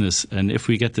and in business. And if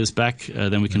we get this back,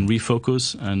 then we can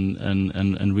refocus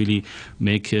and really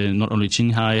make not only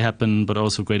Qinghai happen, but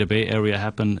also Greater Bay Area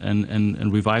happen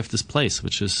and revive this place,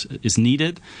 which is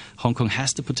needed. Hong Kong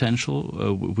has the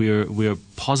potential. We're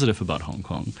positive about Hong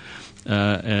Kong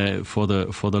for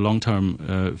the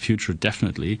long-term future,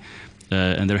 definitely.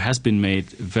 And there has been made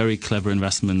very clever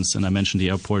investments, and I mentioned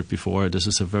the airport before. This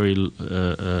is a very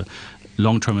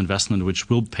long-term investment which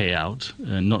will pay out,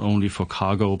 not only for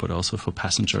cargo but also for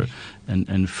passenger,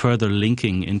 and further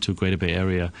linking into Greater Bay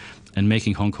Area and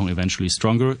making Hong Kong eventually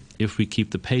stronger if we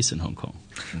keep the pace in Hong Kong.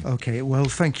 Okay, well,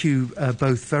 thank you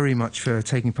both very much for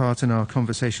taking part in our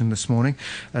conversation this morning.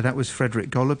 That was Frederik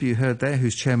Gollob, you heard there,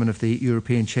 who's chairman of the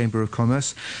European Chamber of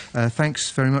Commerce.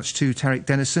 Thanks very much to Tarek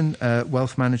Dennison,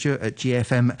 wealth manager at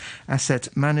GFM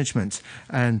Asset Management.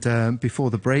 And before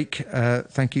the break,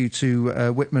 thank you to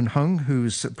Witman Hung,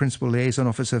 who's principal liaison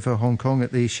officer for Hong Kong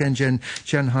at the Shenzhen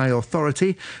Qianhai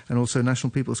Authority, and also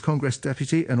National People's Congress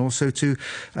deputy, and also to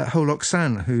Ho Lok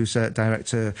San, who's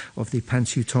director of the Pan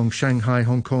Siu Tong Shanghai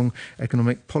Hong Kong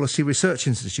Economic Policy Research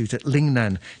Institute at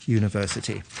Lingnan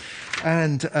University.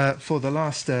 And for the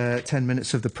last 10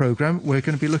 minutes of the programme, we're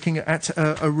going to be looking at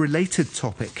a related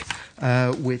topic,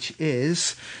 which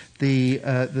is the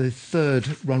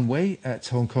third runway at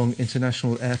Hong Kong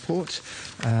International Airport,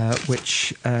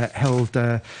 which held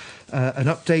an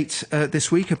update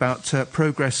this week about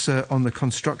progress on the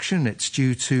construction. It's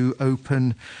due to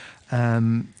open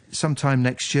sometime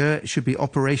next year. It should be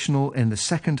operational in the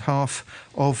second half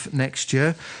of next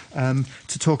year.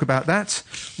 To talk about that,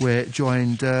 we're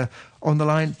joined on the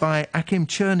line by Akim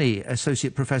Cherney,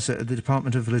 Associate Professor at the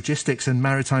Department of Logistics and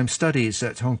Maritime Studies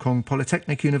at Hong Kong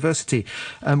Polytechnic University.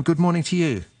 Good morning to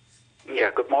you.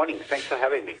 Yeah, good morning. Thanks for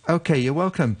having me. Okay, you're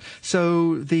welcome.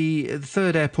 So the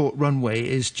third airport runway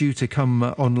is due to come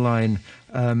online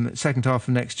second half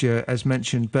of next year, as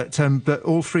mentioned, but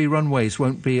all three runways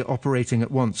won't be operating at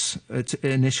once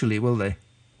initially, will they?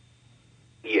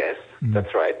 Yes,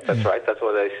 that's right. That's right. That's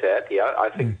what I said. Yeah, I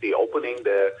think the opening,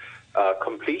 the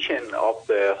completion of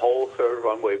the whole third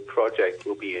runway project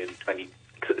will be in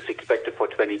is expected for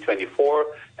 2024.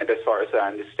 And as far as I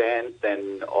understand,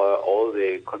 then all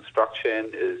the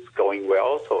construction is going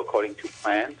well, so according to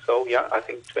plan. So, yeah, I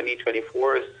think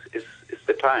 2024 is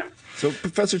the time. So,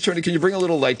 Professor Cherney, can you bring a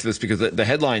little light to this? Because the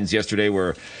headlines yesterday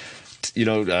were,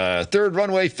 third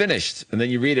runway finished. And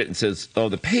then you read it and it says,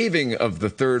 the paving of the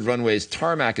third runway's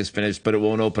tarmac is finished, but it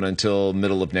won't open until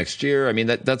middle of next year. I mean,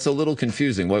 that's a little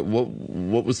confusing. What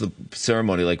was the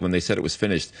ceremony like when they said it was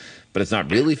finished, but it's not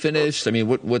really finished? I mean,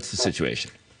 what's the situation?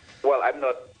 Well, I'm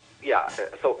not,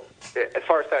 so as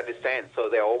far as I understand, so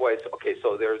they're always,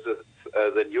 so there's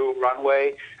the new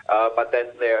runway, but then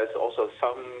there's also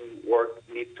some work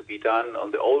needs to be done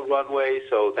on the old runway,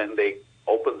 so then they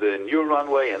open the new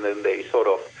runway, and then they sort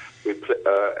of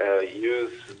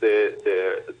use this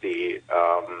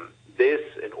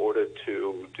in order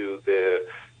to do the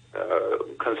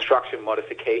construction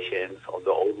modifications on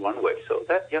the old runway. So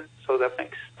that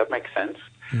makes sense.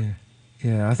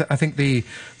 Yeah. I think the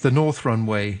north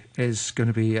runway is going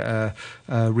to be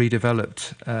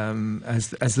redeveloped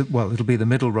it'll be the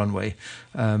middle runway.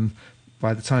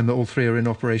 By the time that all three are in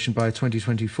operation by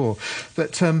 2024.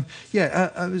 But, so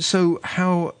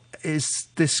how is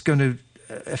this going to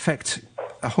affect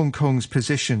Hong Kong's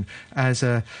position as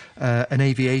an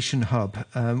aviation hub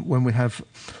when we have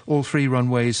all three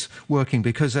runways working?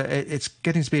 Because it's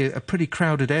getting to be a pretty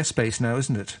crowded airspace now,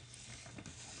 isn't it?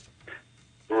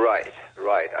 Right.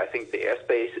 I think the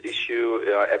airspace issue,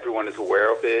 everyone is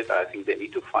aware of it. I think they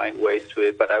need to find ways to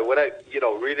it. But what I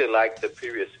really like the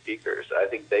previous speakers. I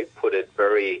think they put it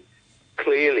very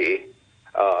clearly.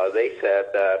 They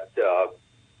said that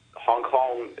Hong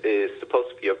Kong is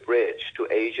supposed to be a bridge to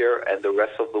Asia and the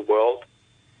rest of the world.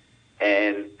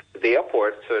 And the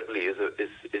airport certainly is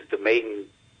the main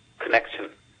connection,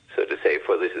 so to say,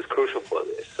 for this, is crucial for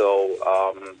this. So,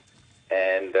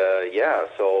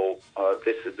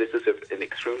 this is an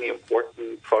extremely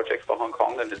important project for Hong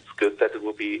Kong, and it's good that it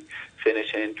will be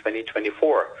finished in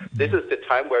 2024. This is the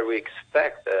time where we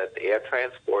expect that air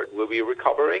transport will be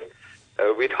recovering.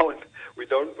 We don't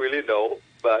really know,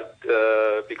 but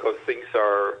because things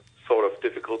are sort of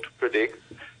difficult to predict.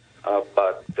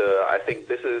 But I think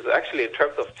this is actually, in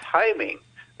terms of timing,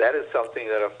 that is something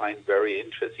that I find very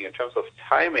interesting. In terms of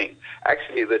timing,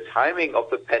 actually, the timing of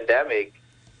the pandemic,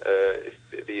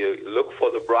 if you look for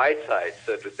the bright side,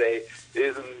 so to say,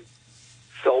 isn't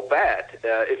so bad.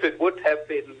 If it would have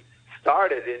been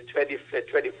started in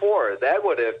 2024, that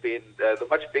would have been the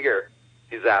much bigger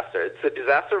disaster. It's a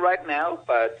disaster right now,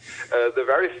 but the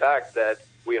very fact that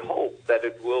we hope that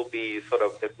it will be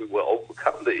that we will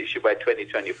overcome the issue by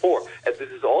 2024, and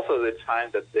this is also the time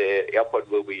that the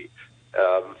airport will be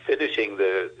finishing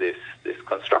this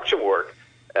construction work.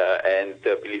 And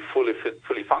be fully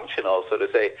functional, so to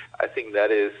say. I think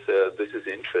that is this is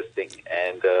interesting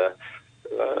and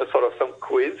sort of some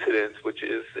coincidence, which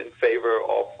is in favor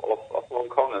of Hong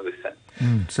Kong in this sense.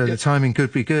 So the timing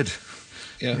could be good.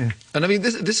 Yeah. And I mean,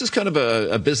 this is kind of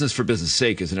a business for business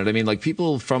sake, isn't it? I mean, like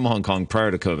people from Hong Kong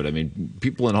prior to COVID, I mean,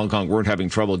 people in Hong Kong weren't having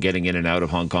trouble getting in and out of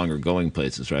Hong Kong or going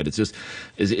places, right? It's just,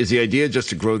 is the idea just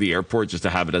to grow the airport, just to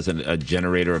have it as a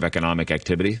generator of economic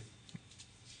activity?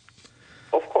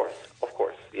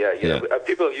 Yeah.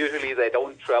 People usually, they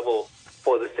don't travel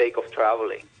for the sake of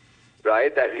traveling,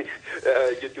 right? That means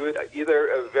you do it either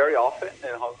very often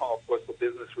in Hong Kong, of course, for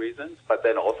business reasons, but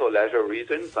then also leisure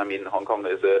reasons. I mean, Hong Kong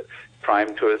is a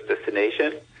prime tourist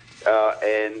destination, so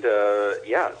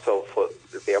for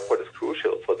the airport is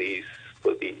crucial for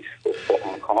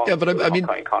Hong Kong. Yeah, but I mean,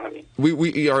 economy.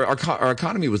 Our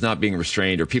economy was not being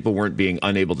restrained, or people weren't being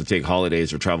unable to take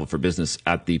holidays or travel for business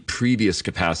at the previous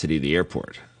capacity of the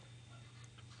airport.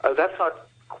 That's not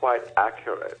quite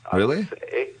accurate, I would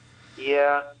say.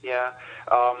 Yeah.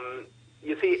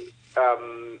 You see,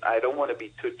 I don't want to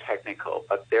be too technical,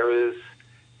 but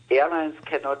airlines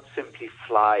cannot simply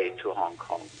fly to Hong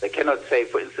Kong. They cannot say,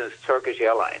 for instance, Turkish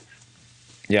Airlines.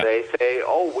 Yeah. They say,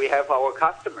 we have our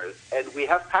customers, and we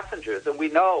have passengers, and we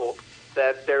know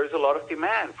that there is a lot of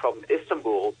demand from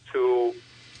Istanbul to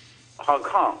Hong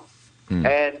Kong,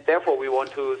 and therefore we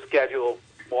want to schedule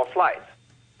more flights.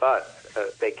 But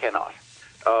they cannot.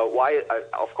 Why?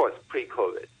 Of course,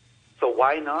 pre-COVID. So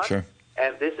why not? Sure.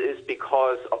 And this is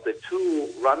because of the two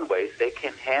runways. They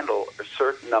can handle a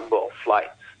certain number of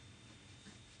flights.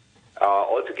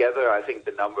 Altogether, I think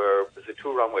the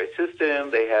two-runway system,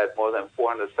 they had more than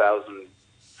 400,000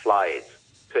 flights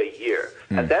per year.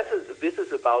 And this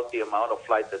is about the amount of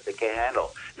flights that they can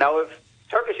handle. Now, if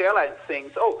Turkish Airlines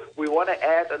thinks, we want to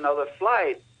add another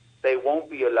flight, they won't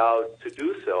be allowed to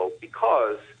do so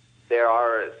because there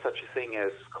are such a thing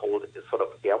as called sort of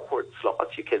airport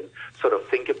slots. You can sort of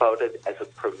think about it as a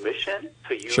permission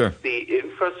to use the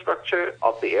infrastructure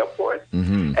of the airport.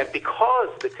 And because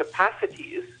the capacity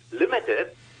is limited,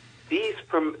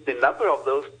 the number of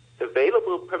those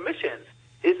available permissions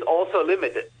is also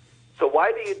limited. So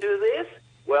why do you do this?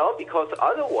 Well, because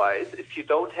otherwise, if you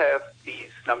don't have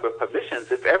these number of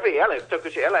permissions, if every airline,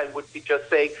 Turkish airline would be just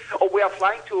saying, "Oh, we are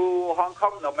flying to Hong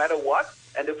Kong no matter what,"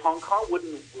 and if Hong Kong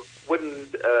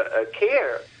wouldn't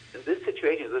care in this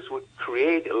situation, this would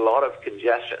create a lot of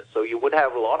congestion. So you would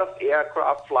have a lot of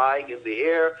aircraft flying in the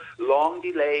air, long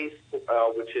delays,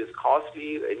 which is costly,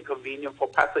 inconvenient for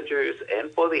passengers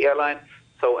and for the airline.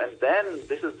 So, and then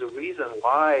this is the reason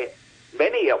why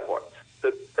many airports,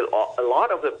 a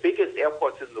lot of the biggest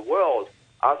airports in the world,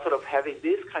 are sort of having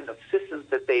this kind of systems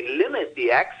that they limit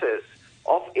the access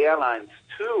of airlines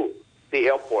to the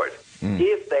airport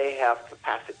if they have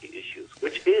capacity issues,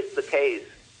 which was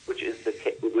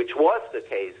the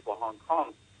case for Hong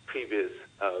Kong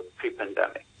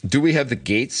pre-pandemic. Do we have the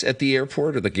gates at the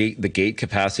airport, or the gate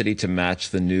capacity to match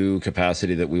the new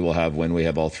capacity that we will have when we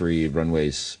have all three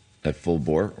runways at full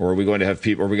bore? Or are we going to have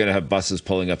people? Are we going to have buses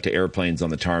pulling up to airplanes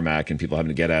on the tarmac and people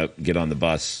having to get on the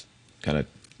bus, kind of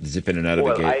zip in and out of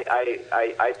the gate?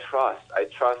 I trust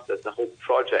that the whole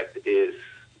project is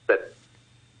that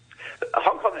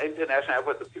Hong Kong International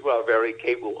Airport, the people are very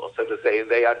capable, so to say, and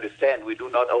they understand we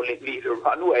do not only need a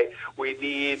runway, we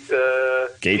need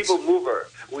people mover,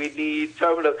 we need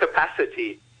terminal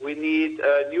capacity, we need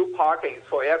new parkings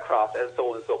for aircraft, and so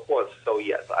on and so forth. So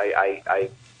yes, I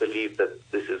believe that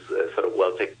this is sort of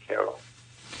well taken care of.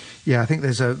 Yeah, I think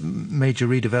there's a major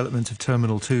redevelopment of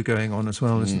Terminal 2 going on as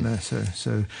well, isn't there?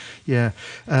 So yeah.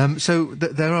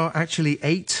 There are actually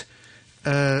 8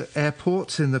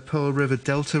 airports in the Pearl River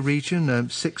Delta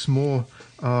region. 6 more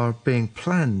are being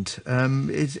planned.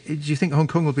 Do you think Hong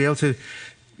Kong will be able to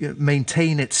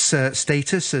maintain its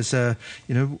status as a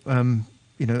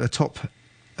top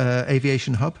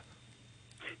aviation hub?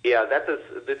 Yeah,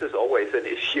 this is always an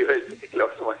issue.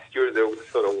 Lots of my students are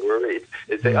sort of worried.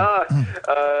 They say, we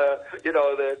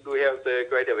have the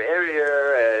Greater Bay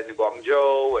Area and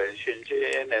Guangzhou and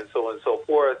Shenzhen and so on and so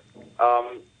forth.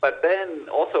 But then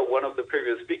also one of the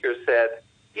previous speakers said,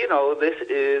 this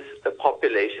is the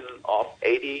population of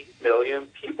 80 million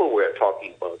people we're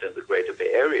talking about in the Greater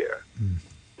Bay Area.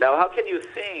 Now, how can you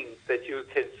think that you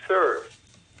can serve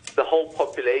the whole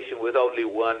population with only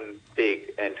one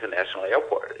big international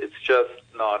airport? It's just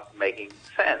not making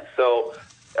sense. So,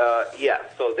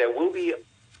 so there will be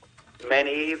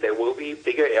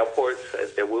bigger airports,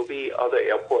 as there will be other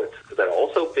airports that are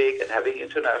also big and having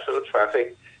international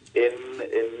traffic in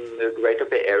the Greater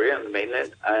Bay Area and the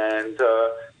mainland. And,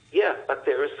 but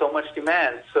there is so much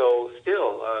demand. So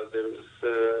still,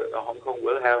 Hong Kong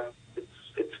will have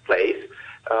its place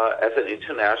as an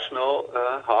international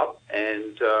hub,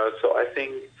 and so I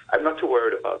think I'm not too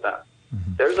worried about that.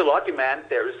 There's a lot of demand,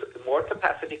 there's more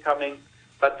capacity coming,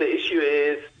 but the issue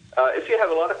is if you have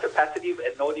a lot of capacity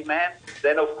and no demand,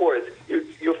 then of course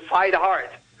you fight hard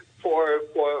for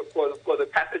the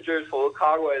passengers, for the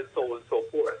cargo, and so on and so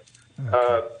forth.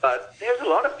 But there's a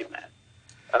lot of demand,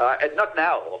 and not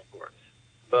now, of course.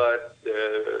 But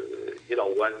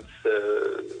once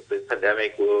the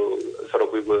pandemic we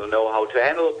will know how to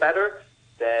handle it better,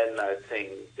 then I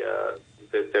think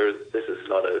this is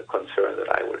not a concern that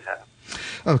I would have.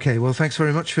 Okay, well, thanks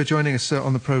very much for joining us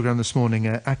on the programme this morning.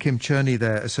 Akim Cherney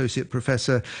there, Associate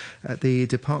Professor at the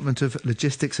Department of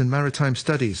Logistics and Maritime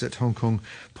Studies at Hong Kong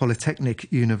Polytechnic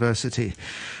University.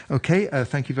 Okay,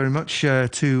 thank you very much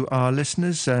to our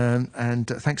listeners, and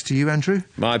thanks to you, Andrew.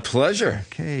 My pleasure.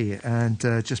 Okay, and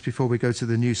just before we go to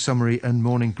the news summary and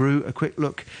morning brew, a quick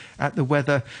look at the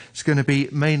weather. It's going to be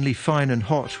mainly fine and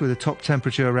hot with a top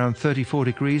temperature around 34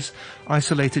 degrees.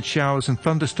 Isolated showers and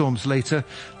thunderstorms later,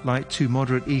 light to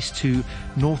moderate east to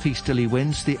northeasterly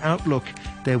winds. The outlook,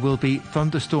 there will be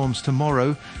thunderstorms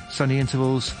tomorrow, sunny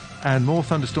intervals and more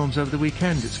thunderstorms over the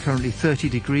weekend. It's currently 30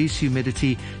 degrees,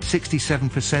 humidity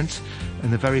 67%,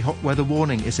 and the very hot weather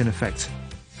warning is in effect.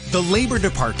 The Labour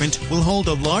Department will hold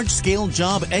a large-scale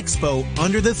job expo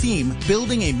under the theme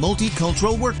Building a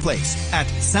Multicultural Workplace at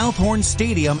Southhorn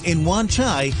Stadium in Wan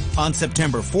Chai on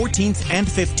September 14th and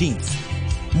 15th.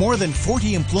 More than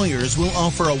 40 employers will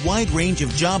offer a wide range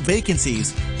of job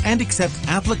vacancies and accept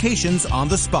applications on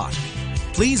the spot.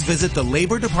 Please visit the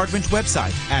Labour Department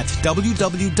website at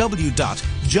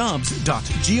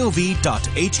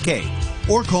www.jobs.gov.hk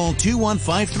or call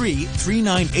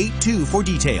 2153-3982 for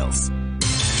details.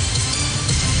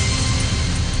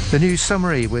 The news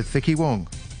summary with Vicky Wong.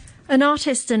 An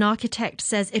artist and architect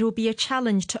says it will be a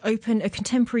challenge to open a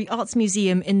contemporary arts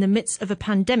museum in the midst of a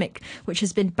pandemic, which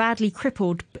has a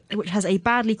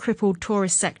badly crippled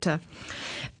tourist sector.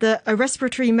 A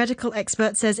respiratory medical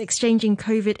expert says exchanging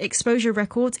COVID exposure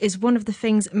records is one of the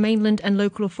things mainland and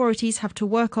local authorities have to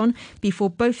work on before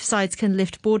both sides can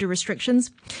lift border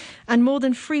restrictions. And more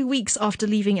than 3 weeks after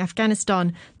leaving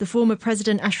Afghanistan, the former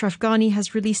President Ashraf Ghani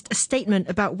has released a statement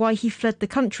about why he fled the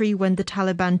country when the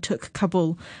Taliban took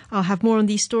Kabul. I'll have more on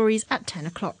these stories at 10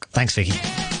 o'clock. Thanks, Vicky.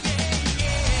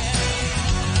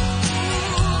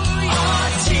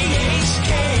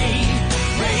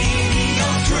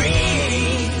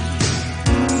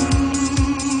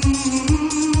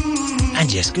 And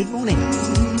yes, good morning.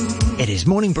 It is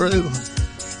Morning Brew,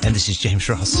 and this is James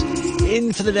Ross.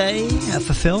 In for the day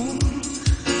for Phil.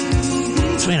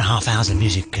 3.5 hours of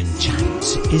music and chat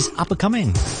is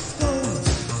up-and-coming.